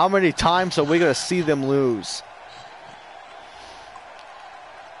 How many times are we gonna see them lose?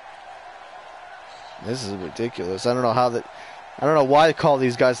 This is ridiculous. I don't know why they call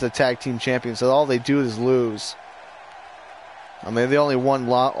these guys the tag team champions. So all they do is lose. I mean, they only won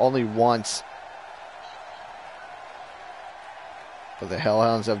only once. But the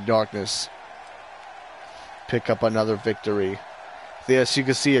Hellhounds of Darkness pick up another victory. Yes, you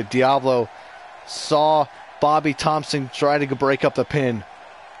can see it. Diablo saw Bobby Thompson try to break up the pin.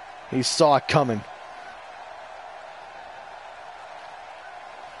 He saw it coming.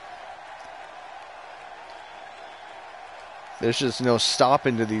 There's just no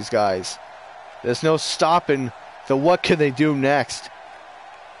stopping to these guys. There's no stopping to what can they do next.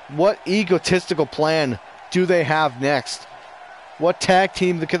 What egotistical plan do they have next? What tag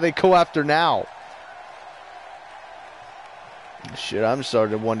team can they go after now? Shit, I'm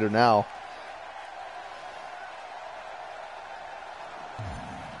starting to wonder now.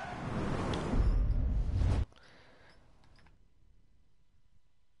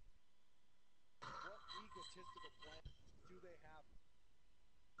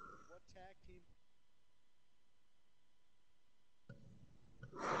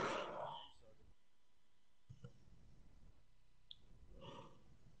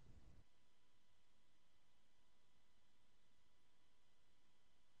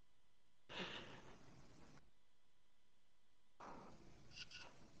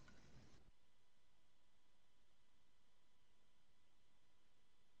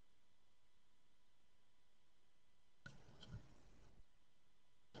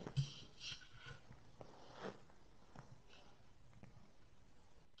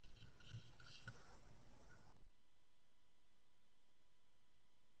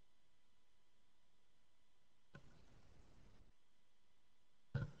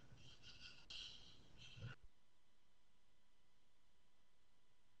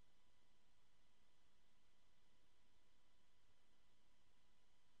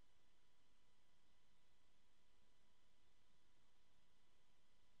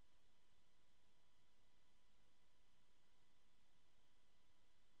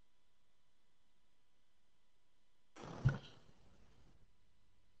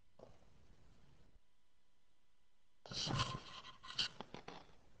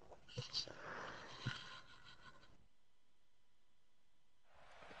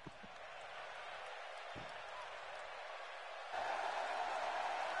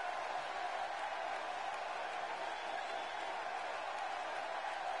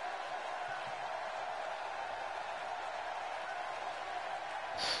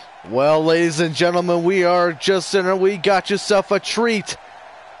 Well, ladies and gentlemen, we got yourself a treat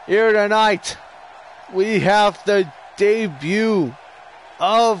here tonight. We have the debut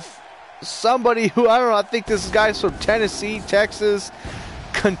of somebody who, I don't know, I think this guy's from Tennessee, Texas,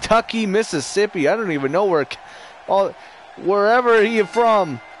 Kentucky, Mississippi. I don't even know wherever he is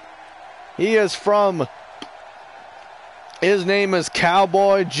from. He is from, his name is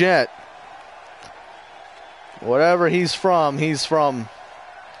Cowboy Jet. Whatever he's from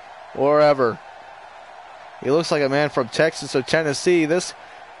wherever. He looks like a man from Texas or Tennessee.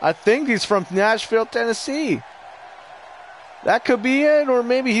 I think he's from Nashville, Tennessee. That could be it, or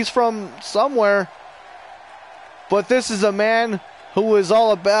maybe he's from somewhere. But this is a man who is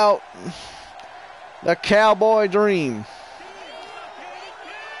all about the cowboy dream.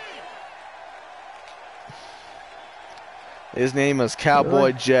 His name is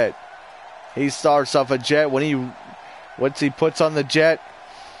Cowboy Jet. He starts off a jet. Once he puts on the jet,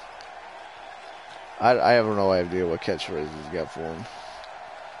 I have no idea what catchphrase he's got for him.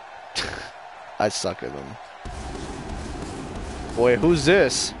 I suck at them. Boy, who's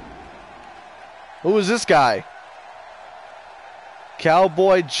this? Who is this guy?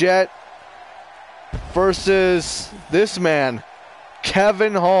 Cowboy Jet versus this man,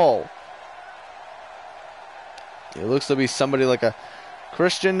 Kevin Hall. It looks to be somebody like a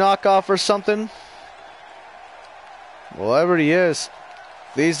Christian knockoff or something. Whatever he is,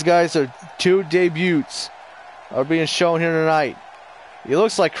 these guys are two debuts are being shown here tonight. He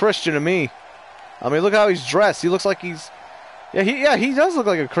looks like Christian to me. I mean, look how he's dressed. He looks like he's... Yeah, he does look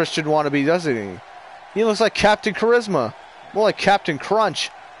like a Christian wannabe, doesn't he? He looks like Captain Charisma. More like Captain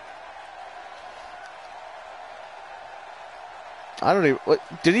Crunch. I don't even... What,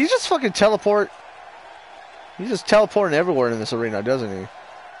 did he just fucking teleport? He's just teleporting everywhere in this arena, doesn't he?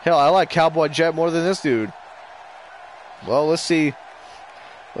 Hell, I like Cowboy Jet more than this dude. Well, let's see.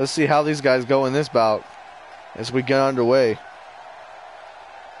 Let's see how these guys go in this bout as we get underway.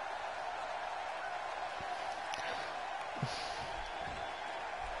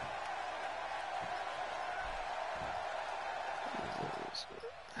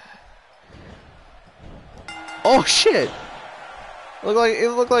 Oh shit! It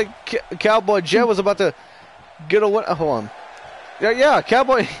looked like Cowboy Jet was about to get away. Hold on. Yeah,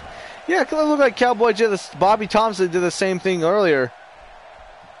 Cowboy. Yeah, it looked like Cowboy Jet. Bobby Thompson did the same thing earlier.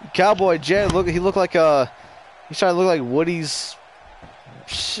 Cowboy Jet, he looked like he's trying to look like Woody's.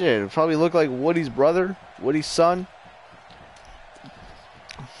 Shit, probably looked like Woody's brother, Woody's son.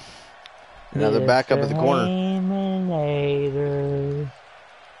 Now they're back up at the corner.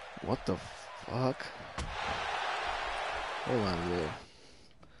 What the fuck? Hold on a minute.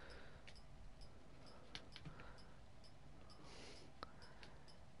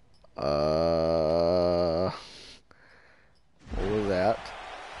 What was that?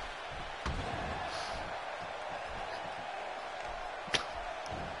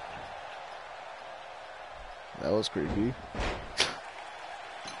 That was creepy.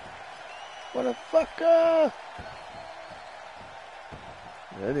 What a fucker!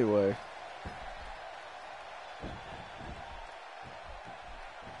 Anyway.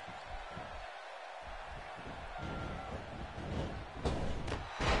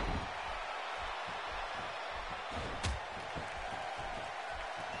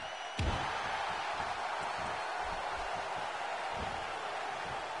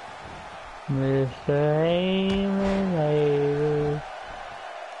 Mr. Eliminator.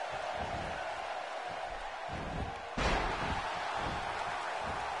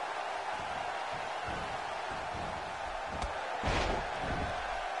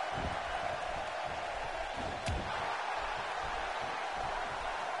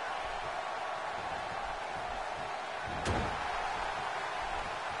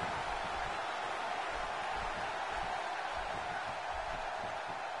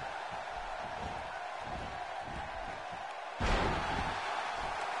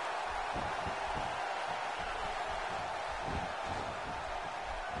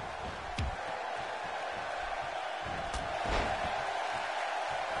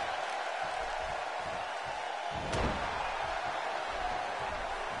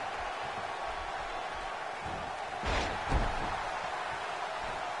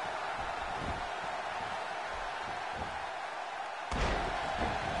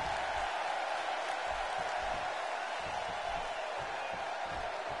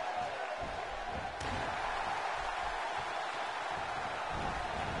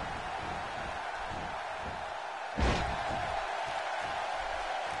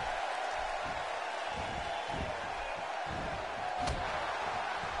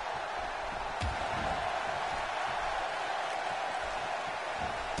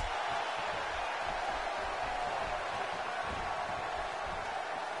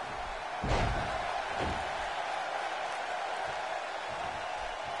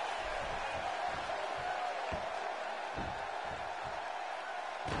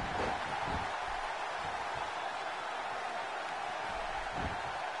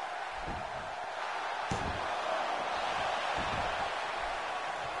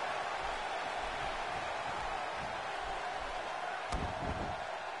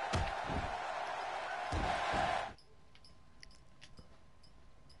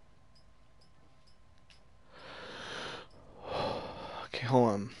 Hold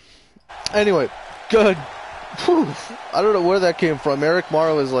on. Anyway, good. Whew. I don't know where that came from. Aric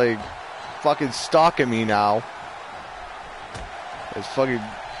Morrow is like fucking stalking me now. It's fucking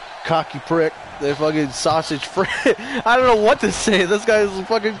cocky prick. The fucking sausage prick. I don't know what to say. This guy is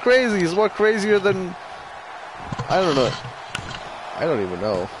fucking crazy. He's more crazier than... I don't know. I don't even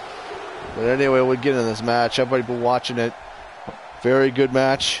know. But anyway, we get in this match. Everybody been watching it. Very good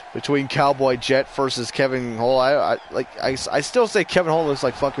match between Cowboy Jet versus Kevin Hole. I still say Kevin Hole looks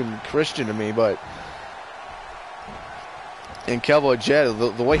like fucking Christian to me, but... And Cowboy Jet,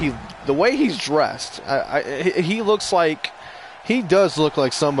 the way he's dressed, he looks like... He does look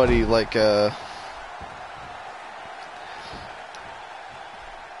like somebody like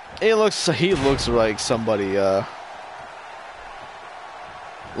he looks like somebody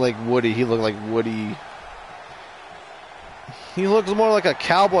like Woody. He looked like Woody. He looks more like a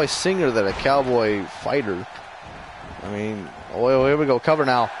cowboy singer than a cowboy fighter. I mean, oh, here we go. Cover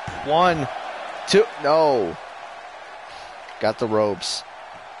now. 1, 2, no. Got the ropes.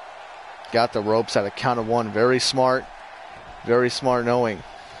 Got the ropes at a count of 1. Very smart. Very smart knowing.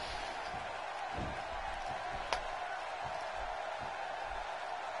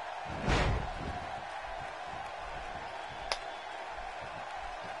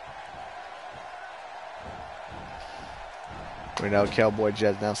 Right now, Cowboy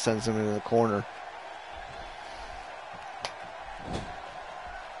Jet now sends him into the corner.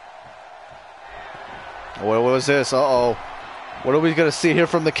 What was this? Uh-oh. What are we going to see here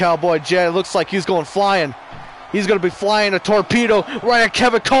from the Cowboy Jet? It looks like he's going flying. He's going to be flying a torpedo right at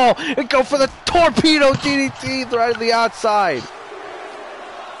Kevin Cole and go for the torpedo DDT right at the outside.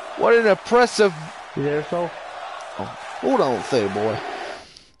 What an impressive... You there, so? Oh, hold on, say, boy.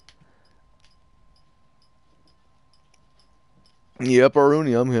 Yep,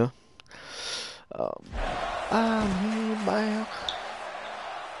 Aruni, I'm here. I'm here, man.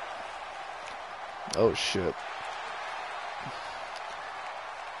 Oh, shit.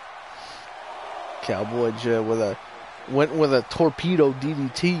 Cowboy Jet went with a torpedo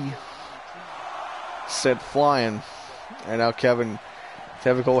DDT. Sent flying. And now Kevin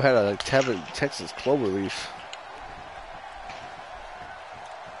Cole had a Texas Cloverleaf.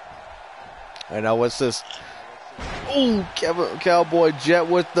 And now what's this? Oh, Cowboy Jet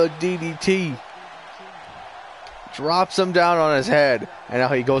with the DDT. Drops him down on his head. And now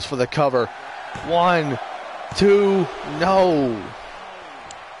he goes for the cover. 1, 2, no.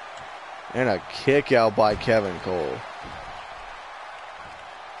 And a kick out by Kevin Cole.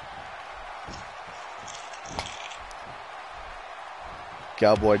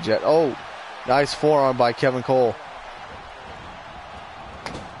 Cowboy Jet. Oh, nice forearm by Kevin Cole.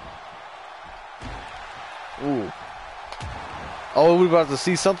 Ooh. Oh, we're about to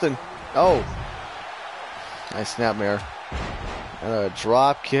see something. Oh. Nice snapmare. And a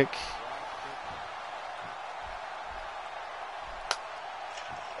drop kick.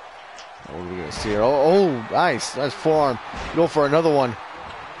 What are we going to see here? Oh, nice. Nice forearm. Go for another one.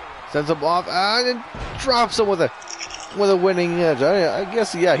 Sends him off. And drops him with a winning edge. I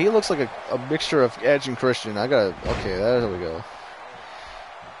guess, yeah, he looks like a mixture of Edge and Christian. Okay, there we go.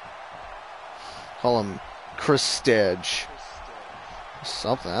 Call him Chris Edge.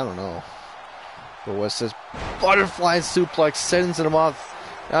 Something, I don't know. But what's this? Butterfly suplex sends him off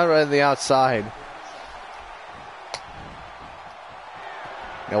out right on the outside.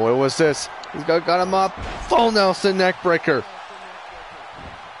 Now what was this? He's got him up. Full Nelson neckbreaker.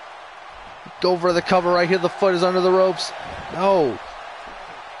 Go for the cover right here. The foot is under the ropes. No.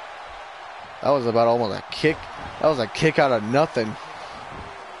 That was about almost a kick. That was a kick out of nothing.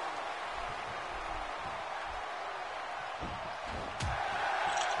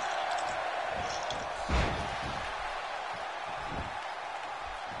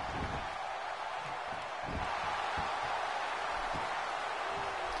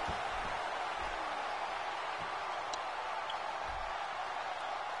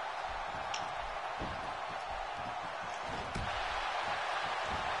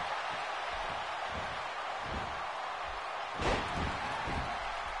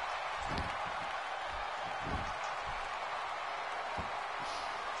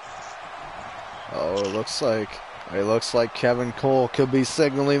 It looks like Kevin Cole could be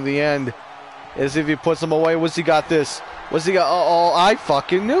signaling the end. As if he puts him away. What's he got this? What's he got? Oh, I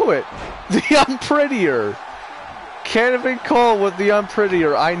fucking knew it. The Unprettier. Kevin Cole with the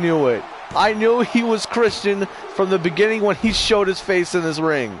Unprettier. I knew it. I knew he was Christian from the beginning when he showed his face in this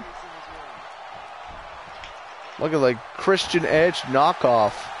ring. Look at like Christian Edge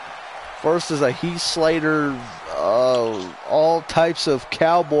knockoff versus a Heath Slater, all types of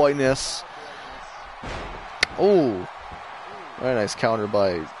cowboyness. Oh, very nice counter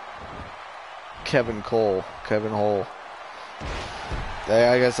by Kevin Cole. Kevin Hole.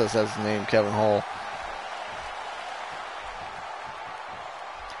 I guess that's his name, Kevin Hole.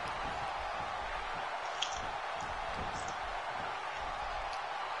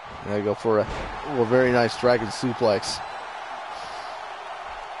 And they go for a very nice dragon suplex.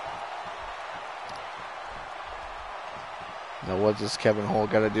 Now what does Kevin Hall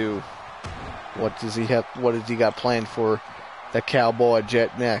got to do? What does he have? What does he got planned for the Cowboy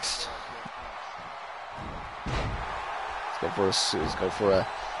Jet next? Let's go for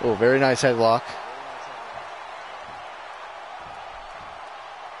a very nice headlock.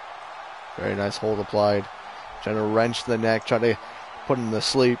 Very nice hold applied. Trying to wrench the neck, trying to put him to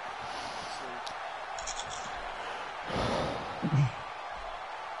sleep.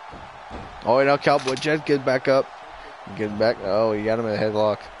 Oh, and now Cowboy Jet get back up. Getting back. Oh, he got him in a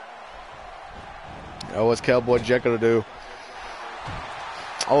headlock. Oh, what's Cowboy Jet gonna do?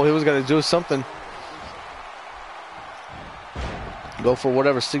 Oh, he was gonna do something. Go for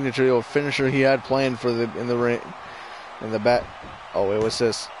whatever signature or finisher he had planned for in the ring, in the back. Oh, wait, what's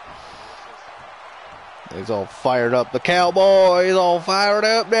this? He's all fired up. The Cowboy is all fired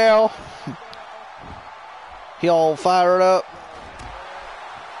up now. He all fired up.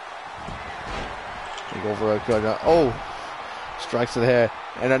 He go for a good. Oh, strikes to the head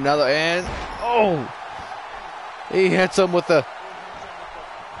and another and oh, he hits him with the.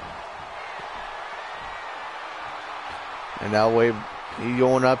 And now wait, he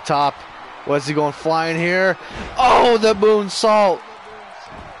going up top. What's he going flying here? Oh, the moonsault.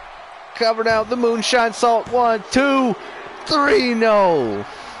 Covered out the moonshine salt. 1, 2, 3. No.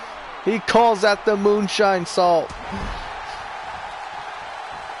 He calls that the moonshine salt.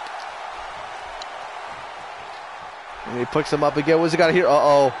 And he picks him up again. What's he got here?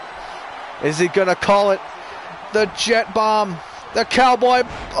 Uh-oh. Is he going to call it the jet bomb? The Cowboy.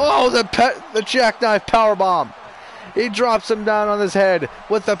 Oh, the jackknife power bomb. He drops him down on his head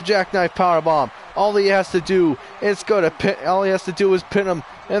with the jackknife powerbomb. All he has to do is all he has to do is pin him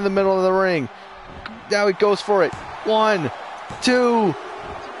in the middle of the ring. Now he goes for it. 1, 2,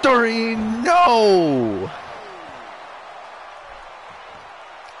 3. No!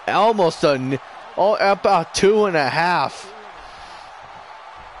 Almost about 2.5.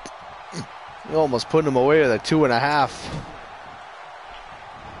 He almost put him away with a 2.5.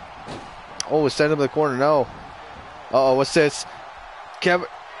 Oh, send him to the corner. No. Uh-oh, what's this? Kevin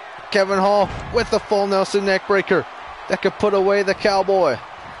Hall with the full Nelson neckbreaker that could put away the Cowboy.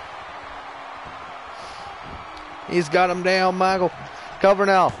 He's got him down, Michael. Cover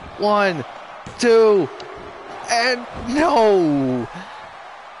now. 1, 2, and no.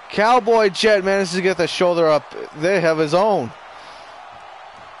 Cowboy Jet manages to get the shoulder up. They have his own.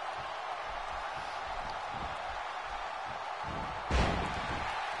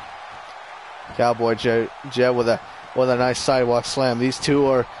 Cowboy Jet with a nice sidewalk slam. These two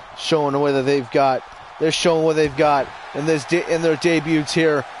are showing what they've got. They're showing what they've got in their debuts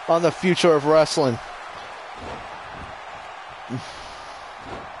here on the Future of Wrestling.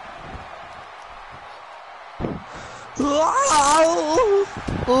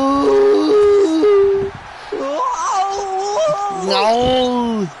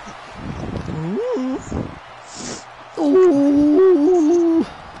 No.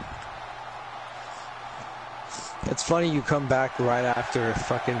 It's funny you come back right after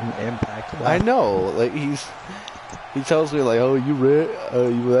fucking Impact. Wow. I know, like he tells me like, "Oh, you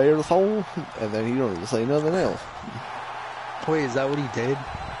there, soul?" And then he don't even say nothing else. Wait, is that what he did?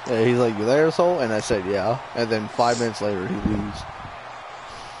 Yeah, he's like, "You there, soul?" And I said, "Yeah." And then 5 minutes later, he leaves.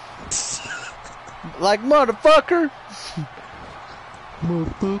 Like motherfucker.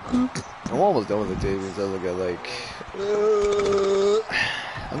 I'm almost done with the tapings. I look at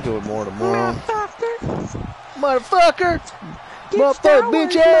I'm doing more tomorrow. Motherfucker! Motherfucker,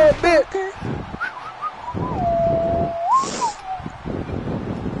 bitch ass bitch!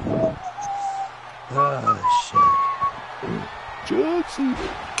 Oh, shit. Jackson.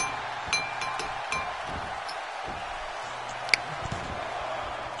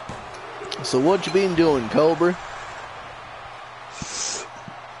 So what you been doing, Cobra?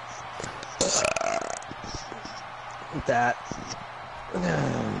 That.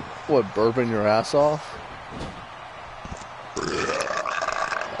 What, burping your ass off?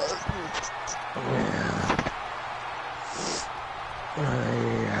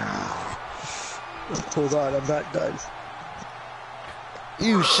 Hold on, I'm not done.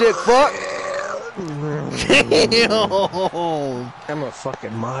 You sick fuck! Damn! I'm a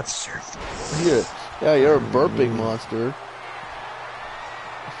fucking monster. Yeah, you're a burping monster.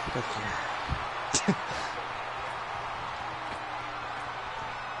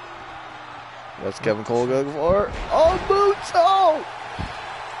 That's Kevin Cole going for. Oh, moonsault!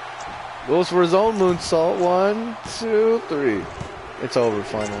 Goes for his own moonsault. 1, 2, 3. It's over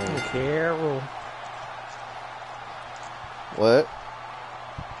finally. Careful. What?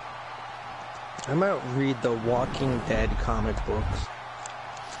 I might read the Walking Dead comic books.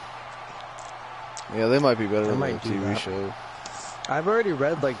 Yeah, they might be better than the might do TV that. show. I've already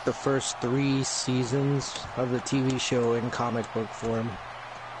read like the first 3 seasons of the TV show in comic book form.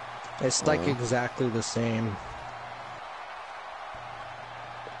 It's like exactly the same.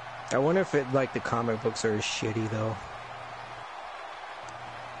 I wonder if it like the comic books are as shitty though.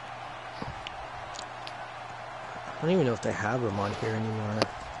 I don't even know if they have them on here anymore.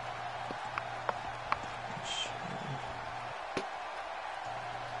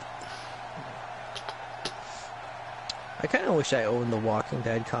 I kind of wish I owned the Walking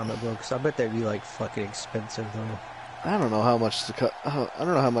Dead comic books. I bet they'd be like fucking expensive though. I don't know how much to cut. I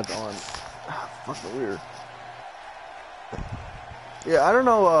don't know how much on. Fucking weird. Yeah, I don't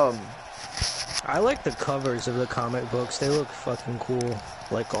know. I like the covers of the comic books. They look fucking cool,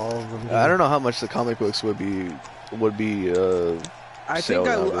 like all of them do. I don't know how much the comic books would be. I think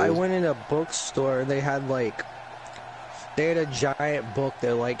I went in a bookstore. They had a giant book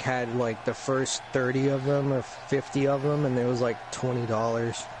that like had like the first 30 of them or 50 of them, and it was like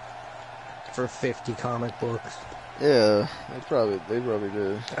 $20 for 50 comic books. Yeah, they probably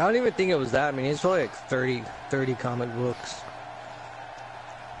did. I don't even think it was that many. It's probably like 30 comic books.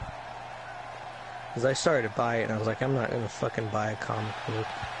 Because I started to buy it, and I was like, I'm not going to fucking buy a comic book.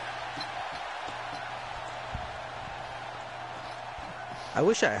 I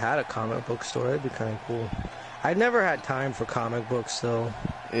wish I had a comic book store. That'd be kind of cool. I never had time for comic books, though.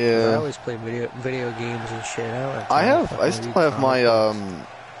 Yeah. I always play video games and shit. I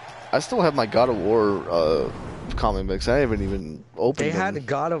still have my God of War comic books. I haven't even opened them. They had a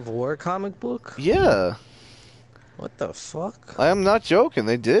God of War comic book? Yeah. What the fuck? I am not joking.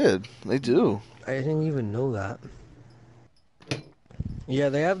 They did. They do. I didn't even know that. Yeah,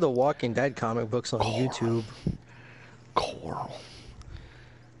 they have the Walking Dead comic books on YouTube. Coral.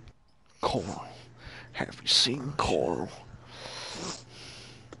 Have you seen Coral?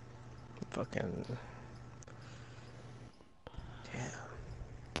 Fucking... Damn.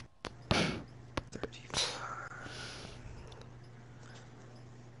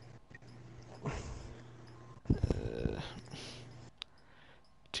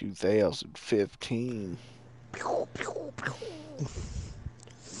 2015.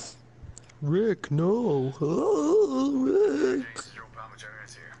 Rick, no. Oh, Rick.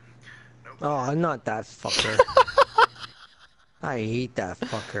 Oh, I'm not that fucker. I hate that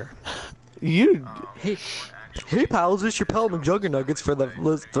fucker. You... Hey pals, it's your pal McJuggernuggets for the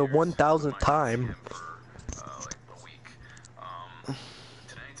 1000th time.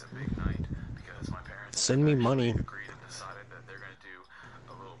 Send me money.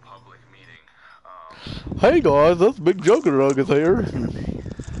 Hey guys, that's Big Juggernuggets here.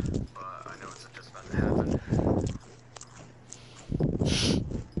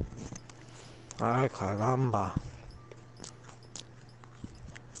 Ay, caramba.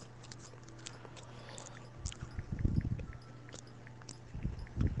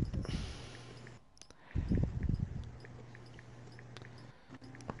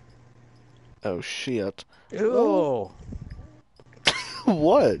 Oh shit. Ew.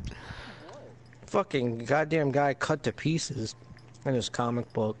 What? Fucking goddamn guy cut to pieces in his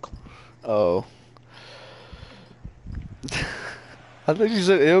comic book. Oh. I thought you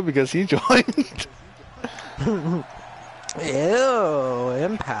said ew because he joined. Ew,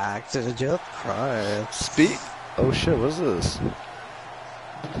 Impact is just Christ. Oh shit, what's this?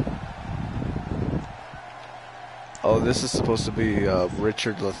 Oh, this is supposed to be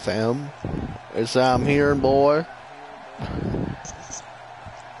Richard Latham. It's I'm hearing, boy.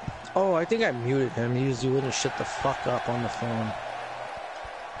 Oh, I think I muted him. He wouldn't shut the fuck up on the phone.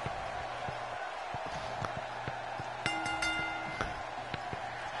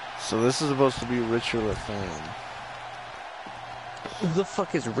 So this is supposed to be Richard Latham. Who the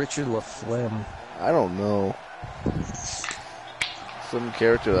fuck is Richard LaFlemme? I don't know. Some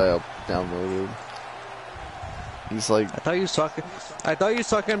character that I downloaded. He's like... I thought you was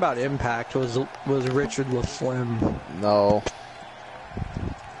talking about Impact was Richard LaFlemme. No.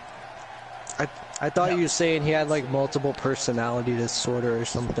 I thought you were saying he had like multiple personality disorder or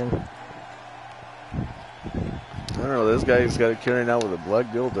something. I don't know, this guy's got it carrying out with a black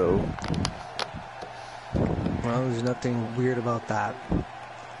dildo. Well, there's nothing weird about that.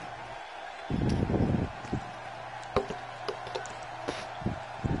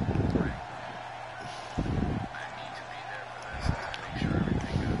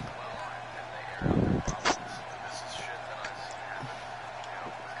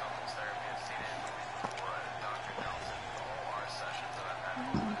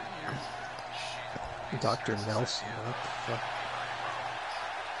 Dr. Nelson, what the fuck?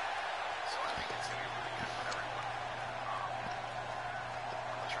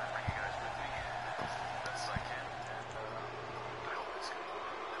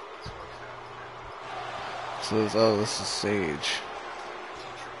 So this, oh, this is Sage.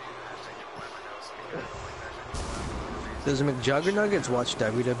 Does McJuggernuggets watch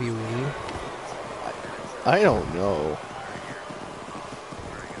WWE? I don't know.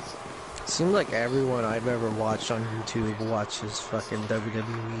 Seems like everyone I've ever watched on YouTube watches fucking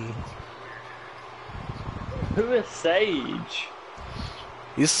WWE. Who is Sage?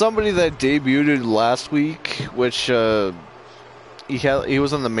 He's somebody that debuted last week, which he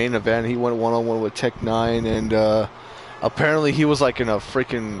was on the main event. He went one-on-one with Tech 9, and apparently he was like in a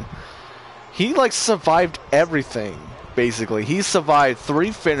freaking... He like survived everything, basically. He survived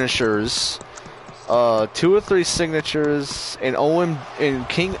 3 finishers, 2 or 3 signatures, an Owen and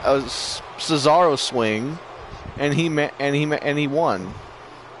King Cesaro swing, and he won.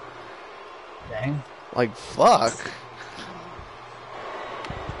 Dang. Like, fuck.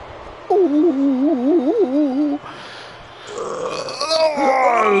 Ooh.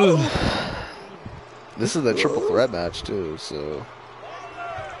 This is the triple threat match too, so.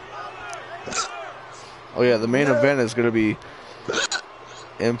 Oh yeah, the main event is gonna be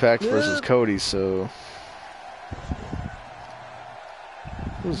Impact versus Cody, so.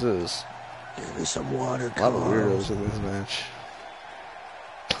 Who's this? Give me some water, A lot of Carl. weirdos in this match.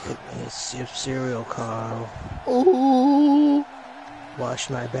 Give me a sip cereal, Carl. Ooh. Wash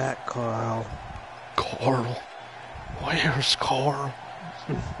my back, Carl. Carl. Where's Carl?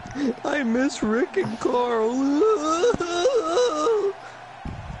 I miss Rick and Carl.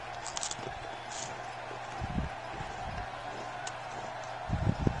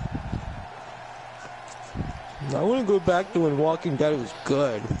 I want to go back to when Walking Dead was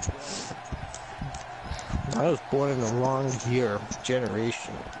good. I was born in the wrong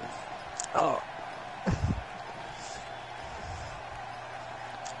generation. Oh. Is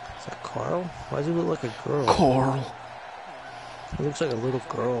that Carl? Why does he look like a girl? Carl. He looks like a little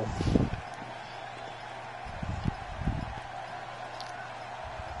girl.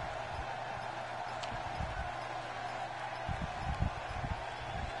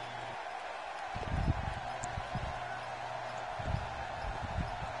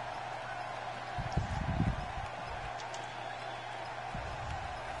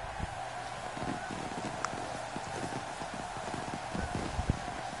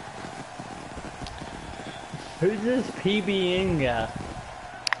 Who's this PBN guy?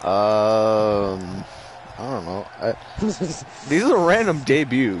 I don't know. These are random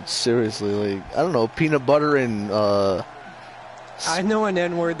debuts, seriously. Like, I don't know, peanut butter and, I know an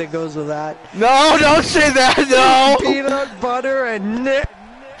N-word that goes with that. No, don't say that, no! Peanut butter and nip.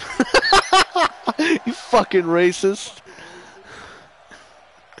 You fucking racist.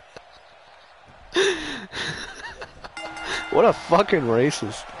 What a fucking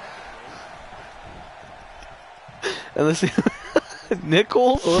racist. And let's see.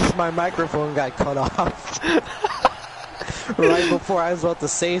 Nichols? Oops, my microphone got cut off. Right before I was about to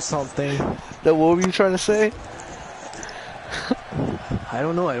say something. What were you trying to say? I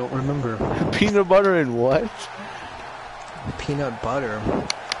don't know, I don't remember. Peanut butter and what? Peanut butter.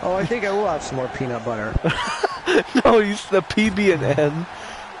 Oh, I think I will have some more peanut butter. No, he's the PB and N.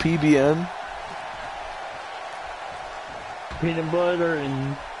 PBN. Peanut butter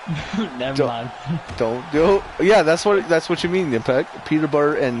and... Never mind. Don't do. Yeah, that's what you mean, Impact. Peanut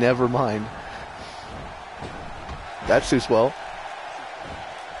butter and never mind. That suits well.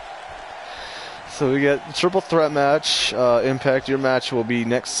 So we get triple threat match. Impact, your match will be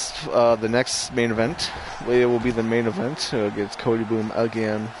next. The next main event. It will be the main event against Cody Boom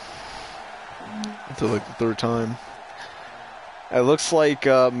again. For like the 3rd time. It looks like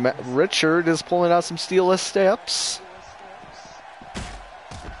Richard is pulling out some steelless steps.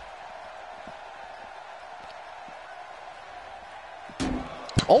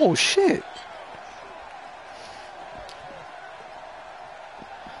 Oh shit!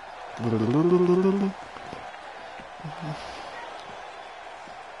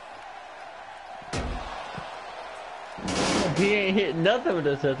 He ain't hit nothing with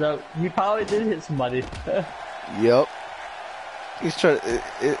this, so he probably did hit somebody. Yep. He's trying.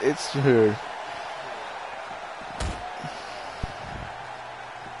 It's her.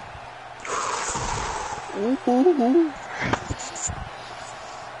 Ooh.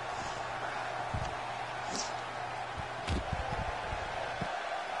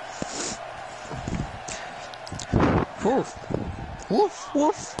 Woof. Woof,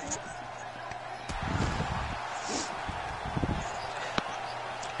 woof.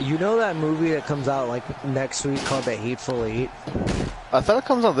 You know that movie that comes out like next week called The Hateful Eight? I thought it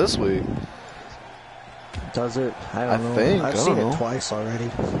comes out this week. Does it? I don't know. think. I've I seen don't know. it twice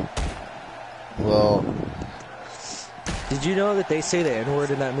already. Well, Did you know that they say the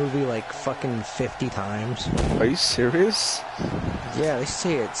N-word in that movie like fucking 50 times? Are you serious? Yeah, they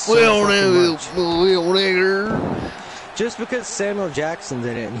say it so fucking much. Nigger. Just because Samuel Jackson's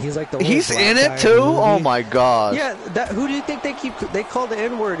in it, and he's like the He's only in black it guy too? in the movie. Oh my god. Yeah, who do you think they call the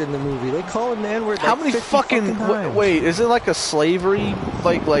N-word in the movie? They call him the N-word How like many 50 fucking times. wait, is it like a slavery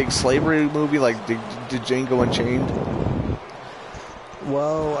like slavery movie like Django Unchained?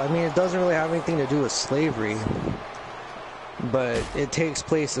 Well, I mean, it doesn't really have anything to do with slavery, but it takes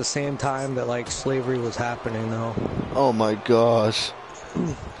place the same time that like slavery was happening though. Oh my gosh.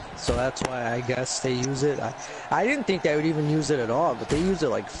 So that's why I guess they use it. I didn't think they would even use it at all, but they use it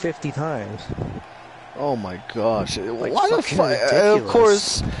like 50 times. Oh my gosh. Like Why the fucking fuck?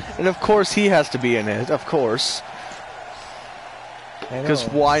 ridiculous. Of course he has to be in it, of course. Because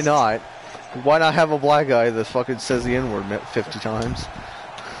why not? Why not have a black guy that fucking says the N-word 50 times?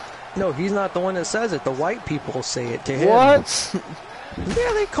 No, he's not the one that says it. The white people say it to him. What?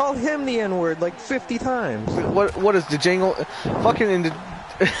 Yeah, they call him the N-word like 50 times. What is Django? Fucking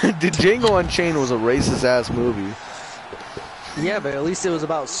Django Unchained was a racist ass movie. Yeah, but at least it was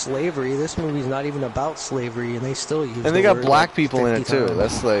about slavery. This movie's not even about slavery, and they still use. And they got black people in it too. Times.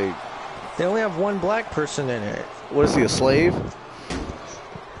 That's like. They only have one black person in it. What is he, a slave?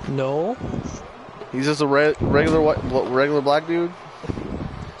 No. He's just a regular black dude.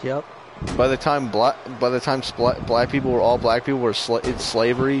 Yep. By the time black people were all black people were in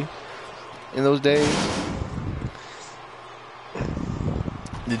slavery in those days.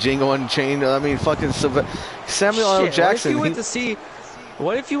 The Django Unchained. I mean, fucking Samuel L. Jackson.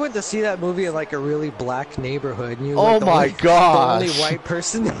 What if you went to see that movie in like a really black neighborhood? And you were, oh like, my gosh! The only white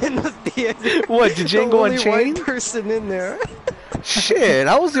person in the theater. What? Did Django Unchained? The only white person in there. Shit,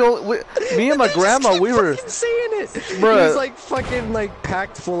 I was the only. Me and my grandma, we were saying it. Bruh. It was like fucking like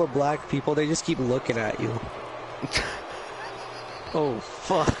packed full of black people. They just keep looking at you. Oh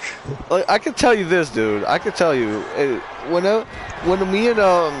fuck! Like, I can tell you this, dude. I can tell you when me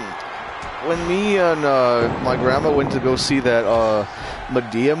and my grandma went to go see that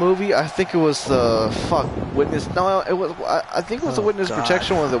Medea movie. I think it was Witness. No, it was. I think it was the Witness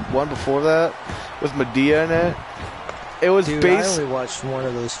Protection one, the one before that with Medea in it. It was Dude, I only watched one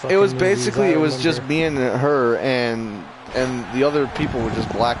of those fucking movies. It was just me and her, and the other people were just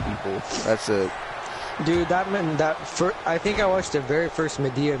black people. That's it. Dude, I think I watched the very first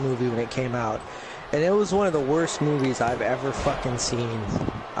Medea movie when it came out, and it was one of the worst movies I've ever fucking seen.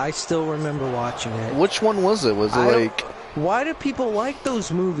 I still remember watching it. Which one was it? Was it like... Why do people like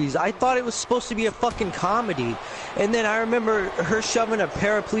those movies? I thought it was supposed to be a fucking comedy. And then I remember her shoving a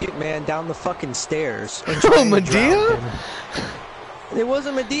paraplegic man down the fucking stairs. Oh, Medea? It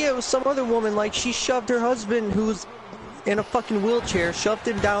wasn't Medea, it was some other woman. Like, she shoved her husband, who was in a fucking wheelchair, shoved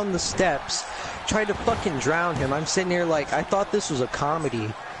him down the steps, tried to fucking drown him. I'm sitting here like, I thought this was a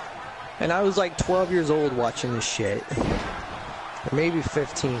comedy. And I was like 12 years old watching this shit. Or maybe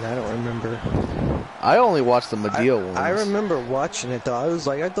 15, I don't remember. I only watched the Medea ones. I remember watching it though. I was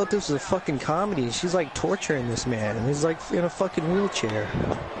like, I thought this was a fucking comedy. She's like torturing this man, and he's like in a fucking wheelchair.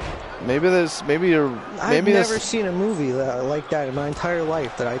 I've never seen a movie like that in my entire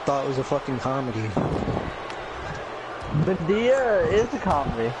life that I thought was a fucking comedy. Medea is a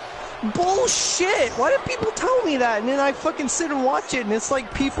comedy. Bullshit! Why do people tell me that? And then I fucking sit and watch it, and it's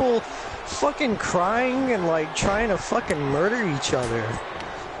like people fucking crying and like trying to fucking murder each other.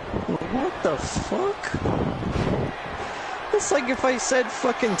 What the fuck? It's like if I said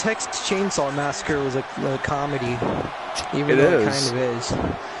fucking Texas Chainsaw Massacre was a comedy, even though it kind of is.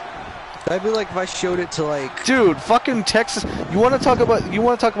 That'd be like if I showed it to like... Dude, fucking Texas... You want to talk about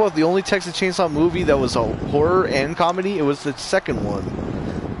the only Texas Chainsaw movie that was a horror and comedy? It was the second one.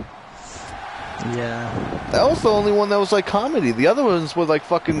 Yeah. That was the only one that was like comedy. The other ones were like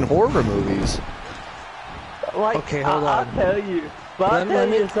fucking horror movies. Like, okay, hold on. I'll tell you. But I'll tell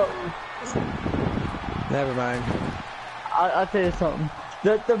you something. Never mind. I'll tell you something.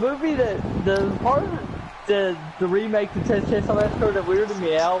 The movie the part of the remake of Texas Chainsaw Massacre that weirded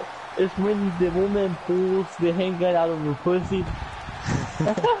me out is when the woman pulls the handgun out of her pussy.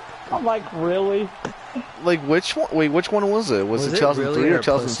 I'm like, really? Like which one? Wait, which one was it? Was it 2003 or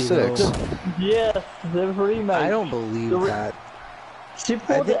 2006? Yes, the remake. I don't believe that. She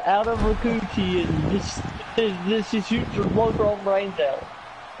pulled it out of her coochie and she shoots her, blows her own brains out.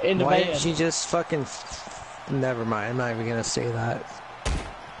 In the Why van. didn't she just fucking... Never mind, I'm not even gonna say that.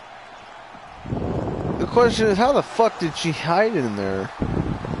 The question is, how the fuck did she hide in there?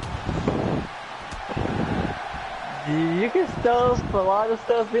 You can stuff a lot of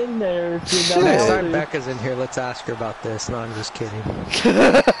stuff in there if you know Next how time to. Becca's in here, let's ask her about this. No, I'm just kidding. You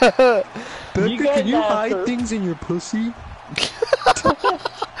Becca, guys can you ask hide her. things in your pussy?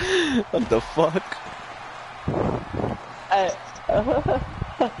 What the fuck? Hey,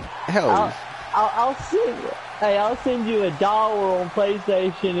 Hell. I'll send. Hey, I'll send you $1 on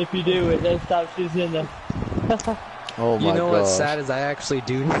PlayStation if you do it. That stops using the. Oh my You know what's gosh. sad is I actually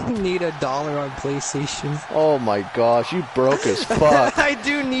do need $1 on PlayStation. Oh my gosh, you broke as fuck. I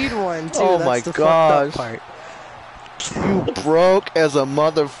do need one too. Oh That's my the gosh. fucked up part. You broke as a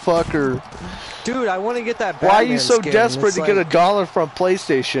motherfucker. Dude, I want to get that Batman Why are you so skin. desperate It's to get like- $1 from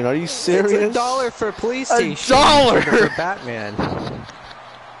PlayStation? Are you serious? It's $1 for PlayStation. $1? For Batman.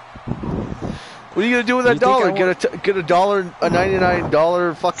 What are you gonna do with that You think I dollar? Get a dollar, a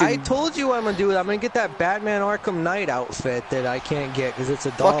 $99 fucking. I told you I'm gonna do it. I'm gonna get that Batman Arkham Knight outfit that I can't get because it's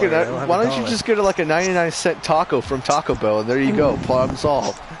 $1. Fucking, I don't have why don't $1. you just get like a 99-cent taco from Taco Bell and there you go, problem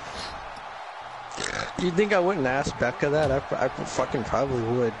solved. You think I wouldn't ask Becca that? I fucking probably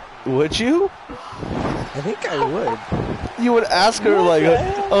would. Would you? I think I would. You would ask her like,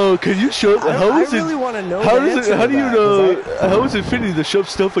 oh, can you show? How I is really it? want to know. How the does it? answer How to do you that, know? 'cause I- How is it fitting to shove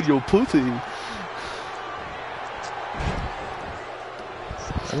stuff on your pussy?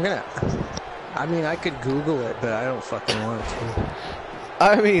 I mean, I could Google it, but I don't fucking want to.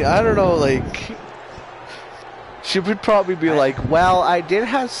 I mean, I don't know, like. She would probably be like, well, I did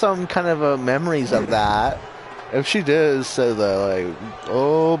have some kind of memories of that. If she did say that, like,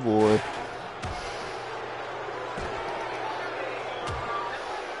 oh boy.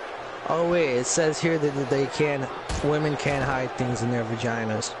 Oh wait, it says here that women can't hide things in their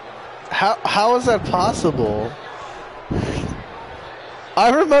vaginas. How is that possible? I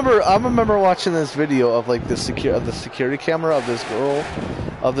remember watching this video of like the security camera of this girl,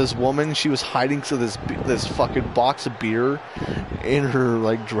 of this woman. She was hiding to this fucking box of beer in her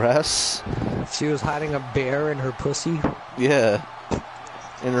like dress. She was hiding a bear in her pussy. Yeah,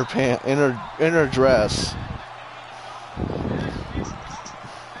 in her in her dress.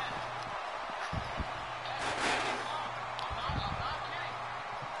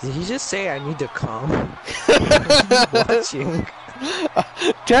 Did he just say I need to come? Watching.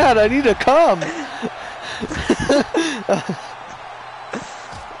 Dad, I need to come.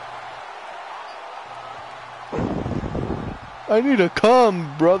 I need to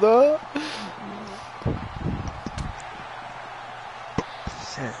come, brother.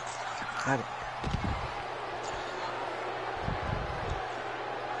 Shit. I don't-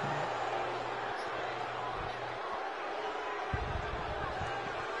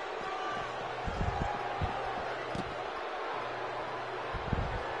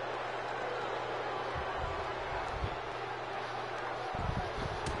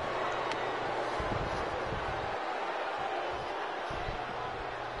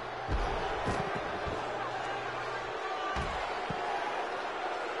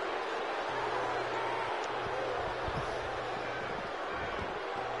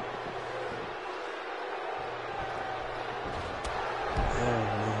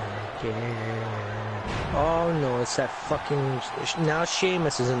 Oh no, it's that fucking... Now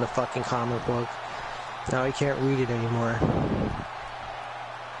Sheamus is in the fucking comic book. Now he can't read it anymore.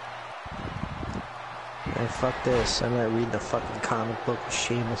 Hey, fuck this. I'm not reading the fucking comic book with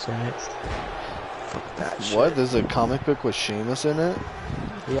Sheamus in it. Fuck that shit. What? There's a comic book with Sheamus in it?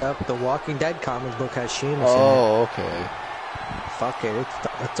 Yep, the Walking Dead comic book has Sheamus in it. Oh, okay. Fuck it,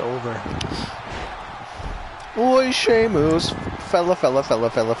 it's over. Oi, Sheamus. Fella.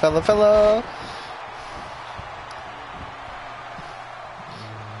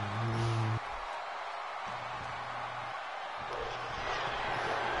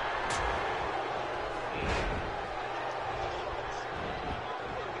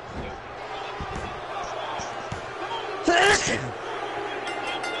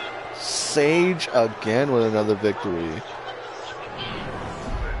 Sage again with another victory.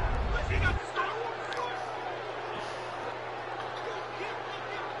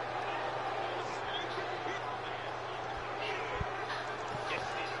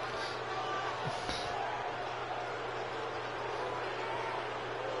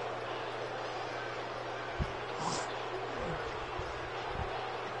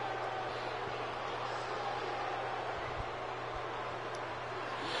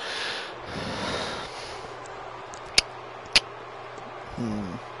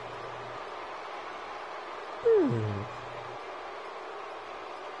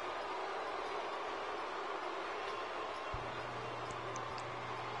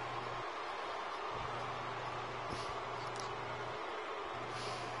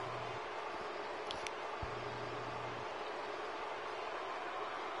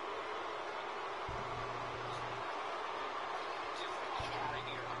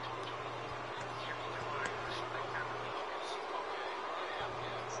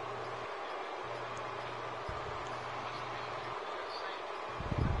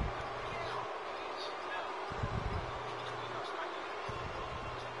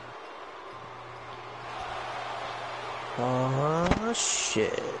 Oh,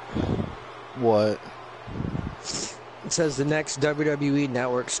 shit. What? It says the next WWE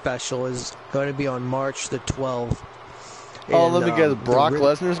Network special is going to be on March the 12th. Oh, And, let me guess. Brock the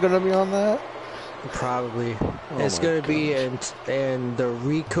Lesnar's going to be on that? Probably. It's my going to be gosh. in the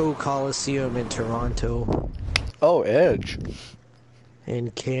Ricoh Coliseum in Toronto, Oh, Edge.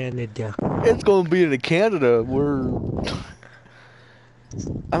 in Canada. It's going to be in Canada.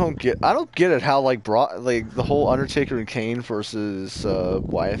 I don't get it how like the whole Undertaker and Kane versus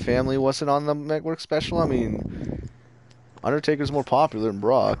Wyatt family wasn't on the network special. I mean, Undertaker's more popular than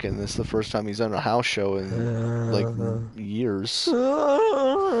Brock, and this is the first time he's done a house show in like years.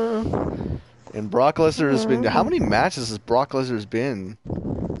 And Brock Lesnar has been. How many matches has Brock Lesnar's been?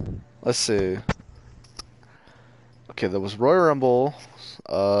 Let's see. Okay, there was Royal Rumble,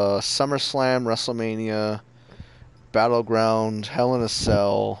 SummerSlam, WrestleMania, Battleground, Hell in a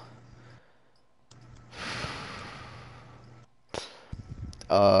Cell.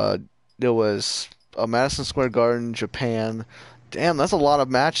 There was a Madison Square Garden, Japan. Damn, that's a lot of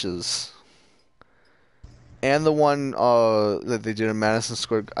matches. And the one that they did in Madison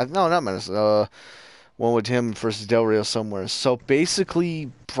Square... no, not Madison. One with him versus Del Rio somewhere. So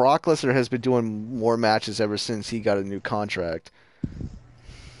basically, Brock Lesnar has been doing more matches ever since he got a new contract.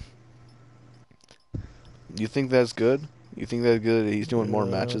 You think that's good? You think that's good that he's doing more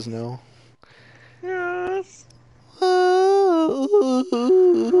matches now? Yes.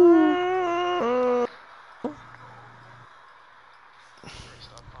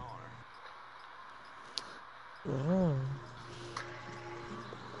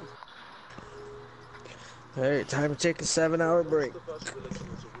 Alright, time to take a 7-hour break.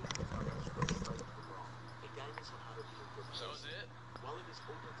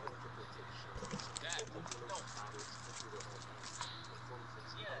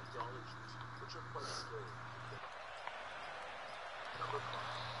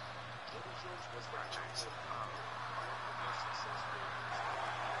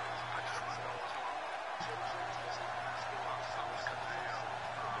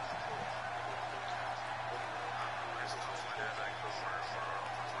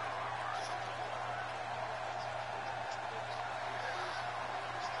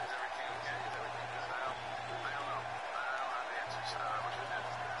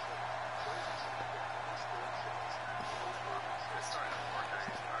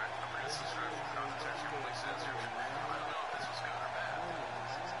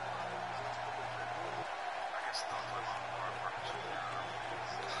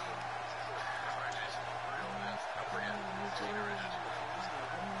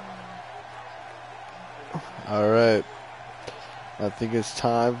 Alright. I think it's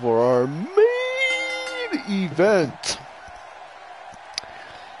time for our main event.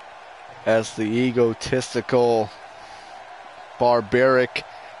 As the egotistical, barbaric,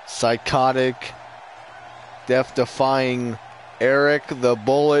 psychotic, death-defying Aric the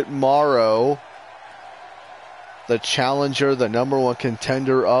Bullet Morrow, the challenger, the number one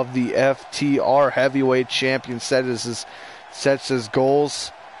contender of the FTR Heavyweight Champion, sets his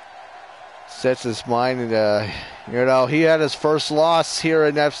goals, sets his mind, and he had his first loss here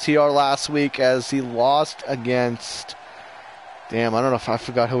in FTR last week as he lost against. Damn, I don't know if I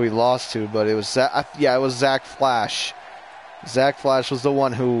forgot who he lost to, but it was it was Zach Flash. Zach Flash was the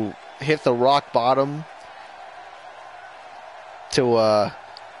one who hit the rock bottom to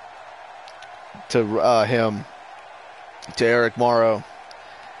Aric Morrow.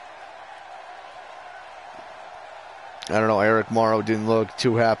 I don't know, Aric Morrow didn't look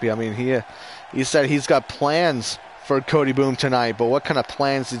too happy. I mean, he said he's got plans for Cody Boom tonight, but what kind of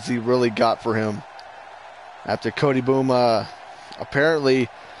plans has he really got for him? After Cody Boom apparently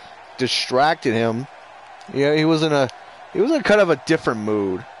distracted him. Yeah, he was in a kind of a different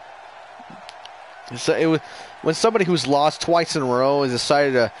mood. So it was when somebody who's lost twice in a row has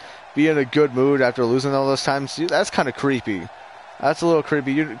decided to be in a good mood after losing all those times. That's kind of creepy. That's a little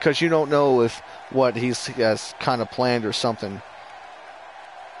creepy because you don't know if what he has kind of planned or something.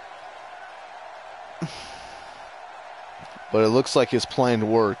 But it looks like his plan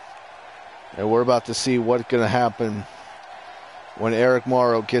worked. And we're about to see what's going to happen when Aric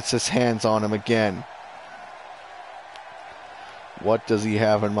Morrow gets his hands on him again. What does he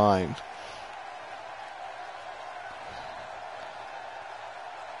have in mind?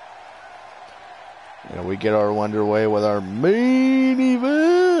 And we get our underway with our main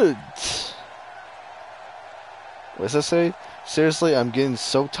event. What does that say? Seriously, I'm getting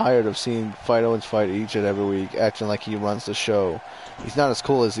so tired of seeing Fight Owens fight each and every week, acting like he runs the show. He's not as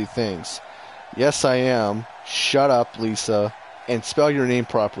cool as he thinks. Yes, I am. Shut up, Lisa. And spell your name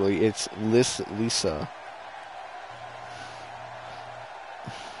properly. It's Lisa.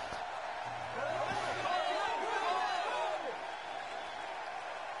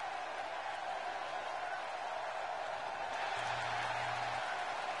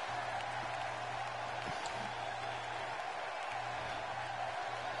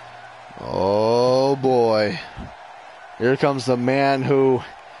 Oh boy. Here comes the man who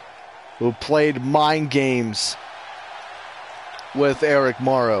played mind games with Aric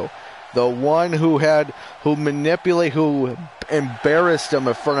Morrow. The one who embarrassed him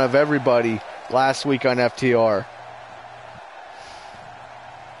in front of everybody last week on FTR.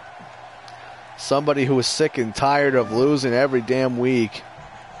 Somebody who was sick and tired of losing every damn week.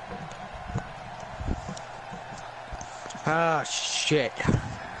 Ah, shit.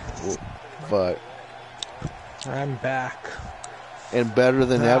 But I'm back. And better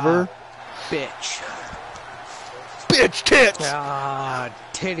than ever. Bitch. Bitch tits! Ah,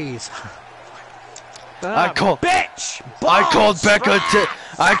 titties. I called bitch. I called Becca.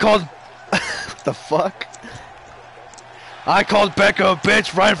 I called. What the fuck? I called Becca a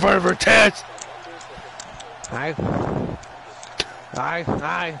bitch right in front of her tits. I.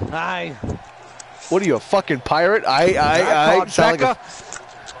 What are you, a fucking pirate? I sound Becca. like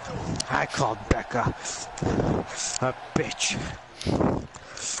I called Becca a bitch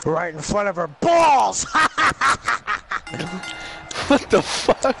right in front of her balls. What the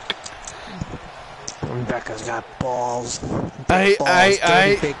fuck? Becca's got balls. Big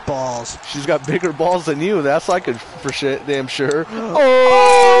balls. She's got bigger balls than you. That's like a for shit, damn sure.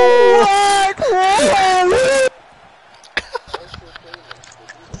 Oh!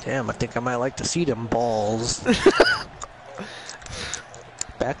 Damn, I think I might like to see them balls.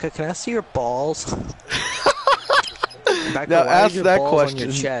 Becca, can I see your balls? Becca, now why ask your that balls question. on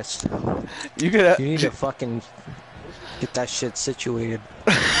your chest? You could. You need to fucking get that shit situated.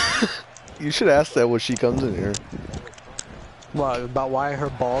 You should ask that when she comes in here. What, about why her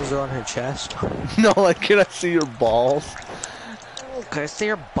balls are on her chest? No, like, can I see your balls? Can I see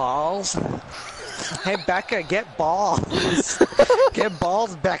your balls? Hey, Becca, get balls. Get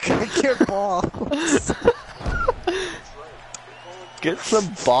balls, Becca. Get balls. Get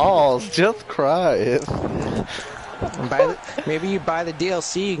some balls. Just cry. Maybe you buy the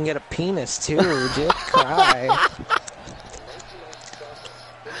DLC, you can get a penis too. Just cry.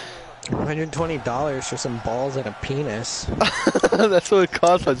 $120 for some balls and a penis. That's what it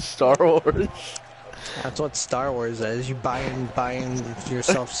costs on Star Wars. That's what Star Wars is. You buying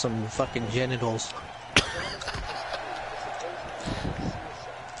yourself some fucking genitals.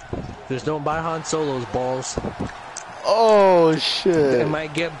 Just don't buy Han Solo's balls. Oh shit! They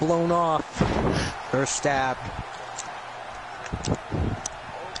might get blown off or stabbed.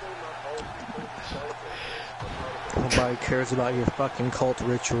 Nobody cares about your fucking cult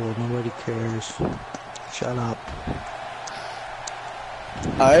ritual. Nobody cares. Shut up.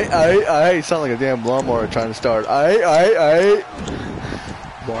 I sound like a damn lawnmower trying to start.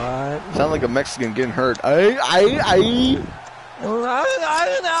 What? Sound like a Mexican getting hurt.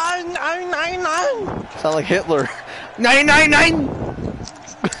 Sound like Hitler. 999.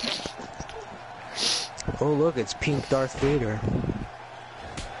 Oh look, it's pink Darth Vader.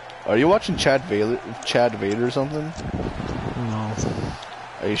 Are you watching Chad Vader or something? No.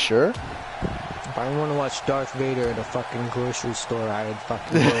 Are you sure? If I want to watch Darth Vader at a fucking grocery store, I'd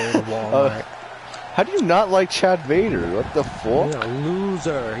fucking go to Walmart. How do you not like Chad Vader? What the fuck? He's a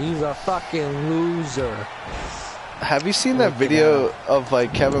loser. He's a fucking loser. Have you seen that video of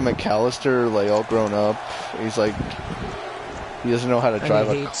like Kevin McAllister like all grown up? He's like, he doesn't know how to drive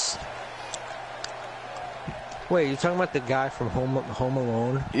a car. Wait, you're talking about the guy from Home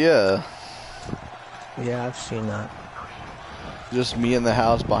Alone? Yeah. Yeah, I've seen that. Just me in the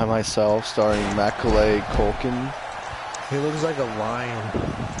house by myself, starring Macaulay Culkin. He looks like a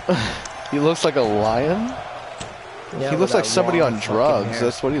lion. He looks like a lion? Yeah, he looks like somebody on drugs.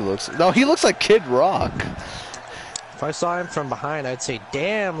 That's what he looks like. No, he looks like Kid Rock. If I saw him from behind, I'd say,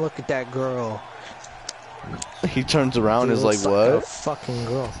 damn, look at that girl. He turns around and is like, what? Like a fucking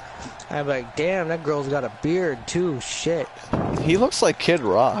girl. I'm like, damn, that girl's got a beard too. Shit. He looks like Kid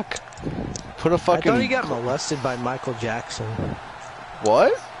Rock. Put a fucking. I thought he got molested by Michael Jackson.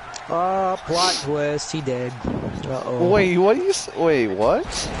 What? Plot twist. He did. Uh-oh. Wait, what? Wait,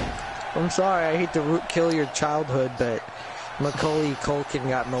 what? I'm sorry. I hate to kill your childhood, but Macaulay Culkin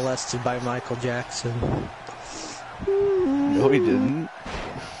got molested by Michael Jackson. No, he didn't.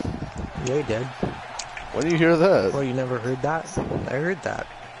 Yeah, he did. When did you hear that? Well, you never heard that? I heard that.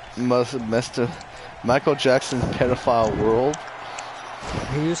 Must have messed up Michael Jackson's pedophile world.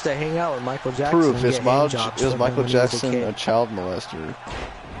 He used to hang out with Michael Jackson. Proof is Michael Jackson a child molester?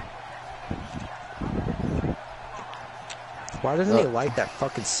 Why doesn't he light that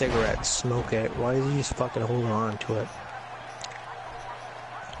fucking cigarette and smoke it? Why does he just fucking hold on to it?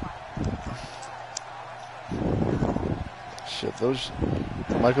 Shit, those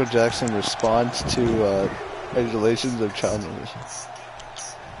Michael Jackson responds to adulations of child molestation.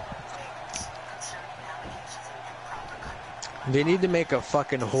 They need to make a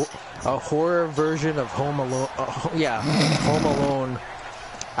fucking a horror version of Home Alone. Yeah, Home Alone.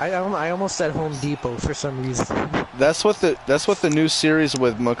 I almost said Home Depot for some reason. That's what the new series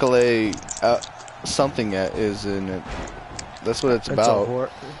with Macaulay something is in it. That's what it's about.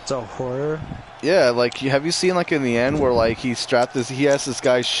 It's a horror. Yeah, like have you seen like in the end where like he has this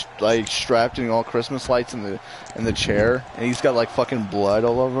guy like strapped in all Christmas lights in the chair, and he's got like fucking blood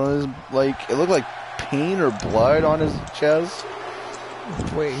all over his, like it looked like paint or blood on his chest.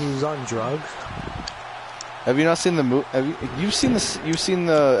 Wait, he was on drugs? Have you not seen the movie? You've seen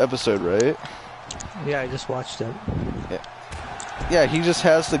the episode, right? Yeah, I just watched it. Yeah, he just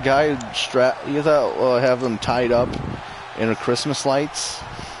has the guy strapped. He have him tied up in a Christmas lights,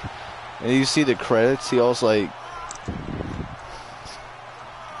 and you see the credits. He also like.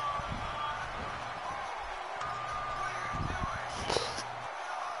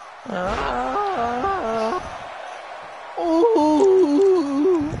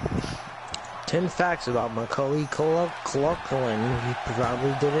 Ooh. 10 facts about Macaulay Culkin you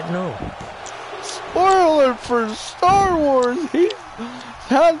probably didn't know. Spoiler for Star Wars!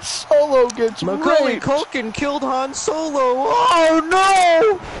 Han Solo gets Macaulay raped. Culkin killed Han Solo. Oh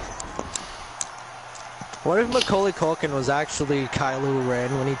no! What if Macaulay Culkin was actually Kylo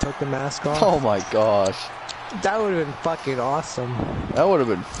Ren when he took the mask off? Oh my gosh. That would have been fucking awesome. That would have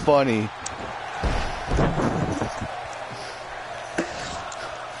been funny.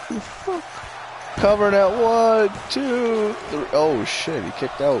 Covering at 1, 2, 3. Oh shit, he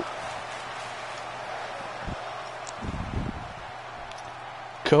kicked out.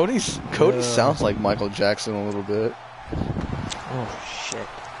 Cody sounds like Michael Jackson a little bit. Oh shit.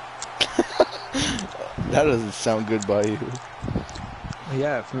 That doesn't sound good by you.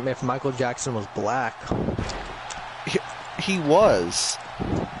 Yeah, if Michael Jackson was black. He was.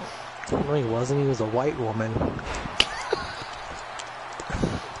 No, he wasn't. He was a white woman.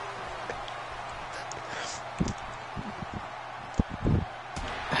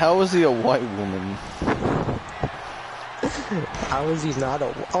 How was he a white woman? How is he not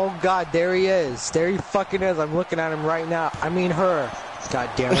a... Oh god, there he is. There he fucking is. I'm looking at him right now. I mean her. God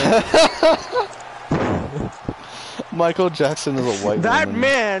damn it. Michael Jackson is a white woman. That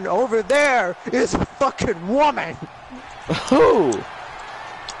man over there is a fucking woman. Who?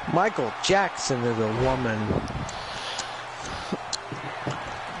 Michael Jackson is a woman.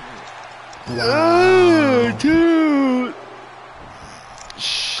 Oh, dude.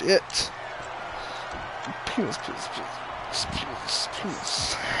 Shit. Penis.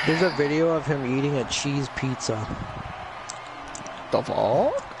 There's a video of him eating a cheese pizza. The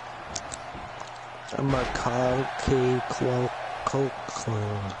fuck? A Macaulay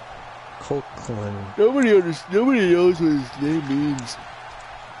Culkin. Nobody knows what his name means.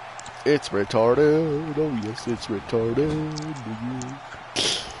 It's retarded. Oh yes, it's retarded.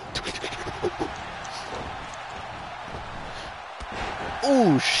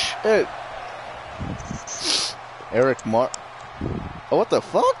 Oh shit. Aric Morrow. Oh, what the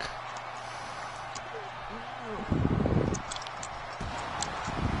fuck?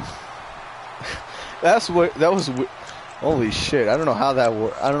 That was. Holy shit! I don't know how that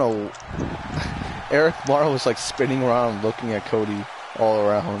worked. I don't know. Aric Morrow was like spinning around, looking at Cody all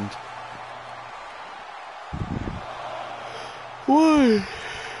around. What?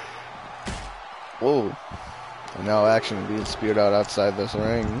 Whoa! And now action being spewed out outside this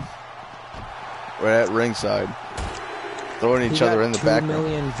ring. We're at ringside, throwing each other in the background. 2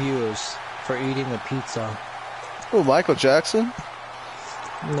 million views for eating a pizza. Oh, Michael Jackson?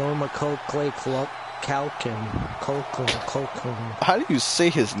 No, Macaulay Culkin. How do you say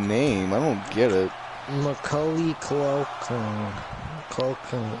his name? I don't get it. Macaulay Culkin.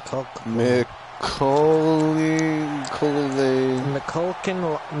 Macaulay Culkin.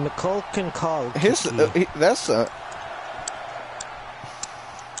 His that's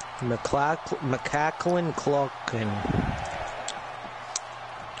Macachlin Culkin.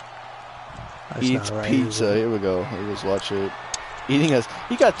 Eats right, pizza. Here we go. Let's watch it. He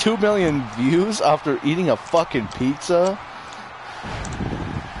got 2 million views after eating a fucking pizza.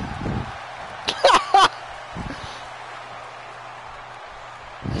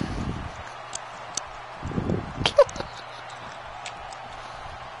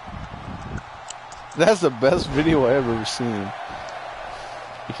 That's the best video I've ever seen.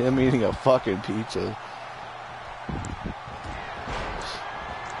 Him eating a fucking pizza.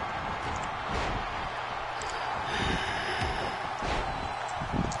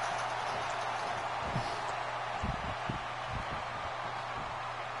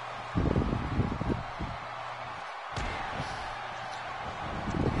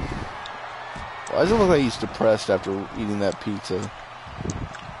 Why does it look like he's depressed after eating that pizza?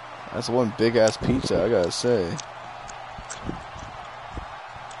 That's one big ass pizza, I gotta say.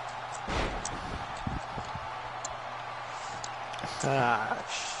 Ah,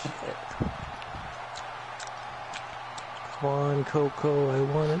 shit. Come on, Coco, I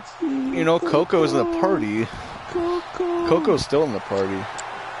want to see. You know, Coco's in the party. Coco. Coco's still in the party.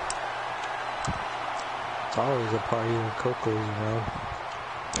 It's always a party when Coco's around.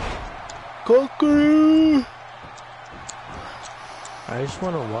 Coco! I just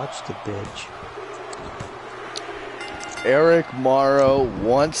want to watch the bitch. Aric Morrow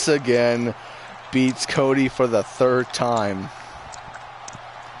once again beats Cody for the third time.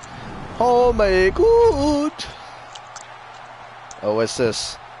 Oh my god! Oh, what's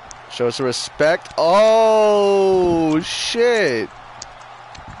this? Show some respect. Oh, shit.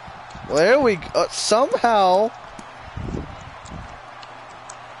 Well, there we go. Somehow,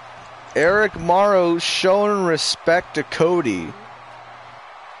 Aric Morrow showing respect to Cody.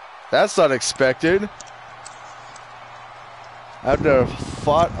 That's unexpected. After a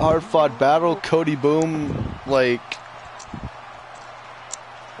hard-fought battle, Cody Boom, like,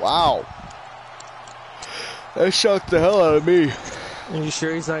 wow. That shocked the hell out of me. Are you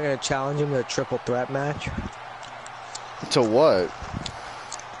sure he's not going to challenge him to a triple threat match? To what?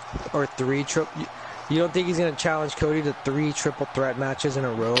 Or three triple... You don't think he's going to challenge Cody to 3 triple threat matches in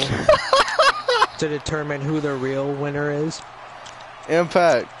a row? To determine who the real winner is?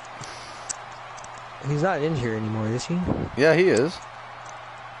 Impact. He's not in here anymore, is he? Yeah, he is.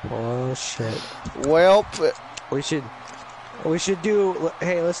 Oh, shit. Well, We should do...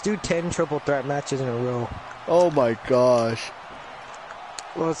 Hey, let's do 10 triple threat matches in a row. oh my gosh.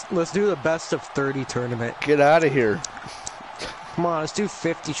 Let's do the best of 30 tournament. Get out of here. Come on, let's do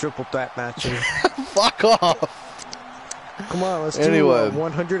 50 triple threat matches. Fuck off. Come on, let's Anyway. do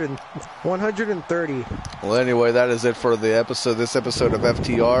 130. Well, anyway, that is it for the episode. This episode of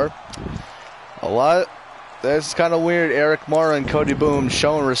FTR. That's kind of weird. Aric Morrow and Cody Boom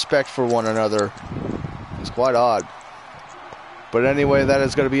showing respect for one another. It's quite odd. But anyway, that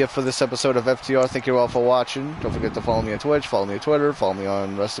is going to be it for this episode of FTR. Thank you all for watching. Don't forget to follow me on Twitch, follow me on Twitter, follow me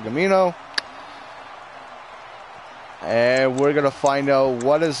on Wrestling Camino. And we're going to find out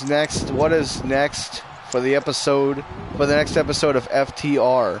what is next for the episode, for the next episode of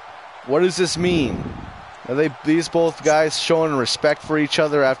FTR. What does this mean? Are these both guys showing respect for each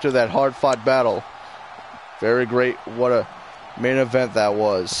other after that hard-fought battle? Very great. What a main event that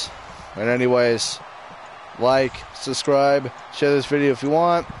was. And anyways, like, subscribe, share this video if you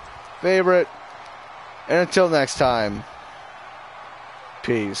want, favorite, and until next time,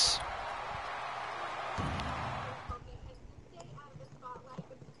 peace.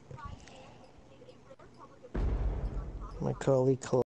 My colleague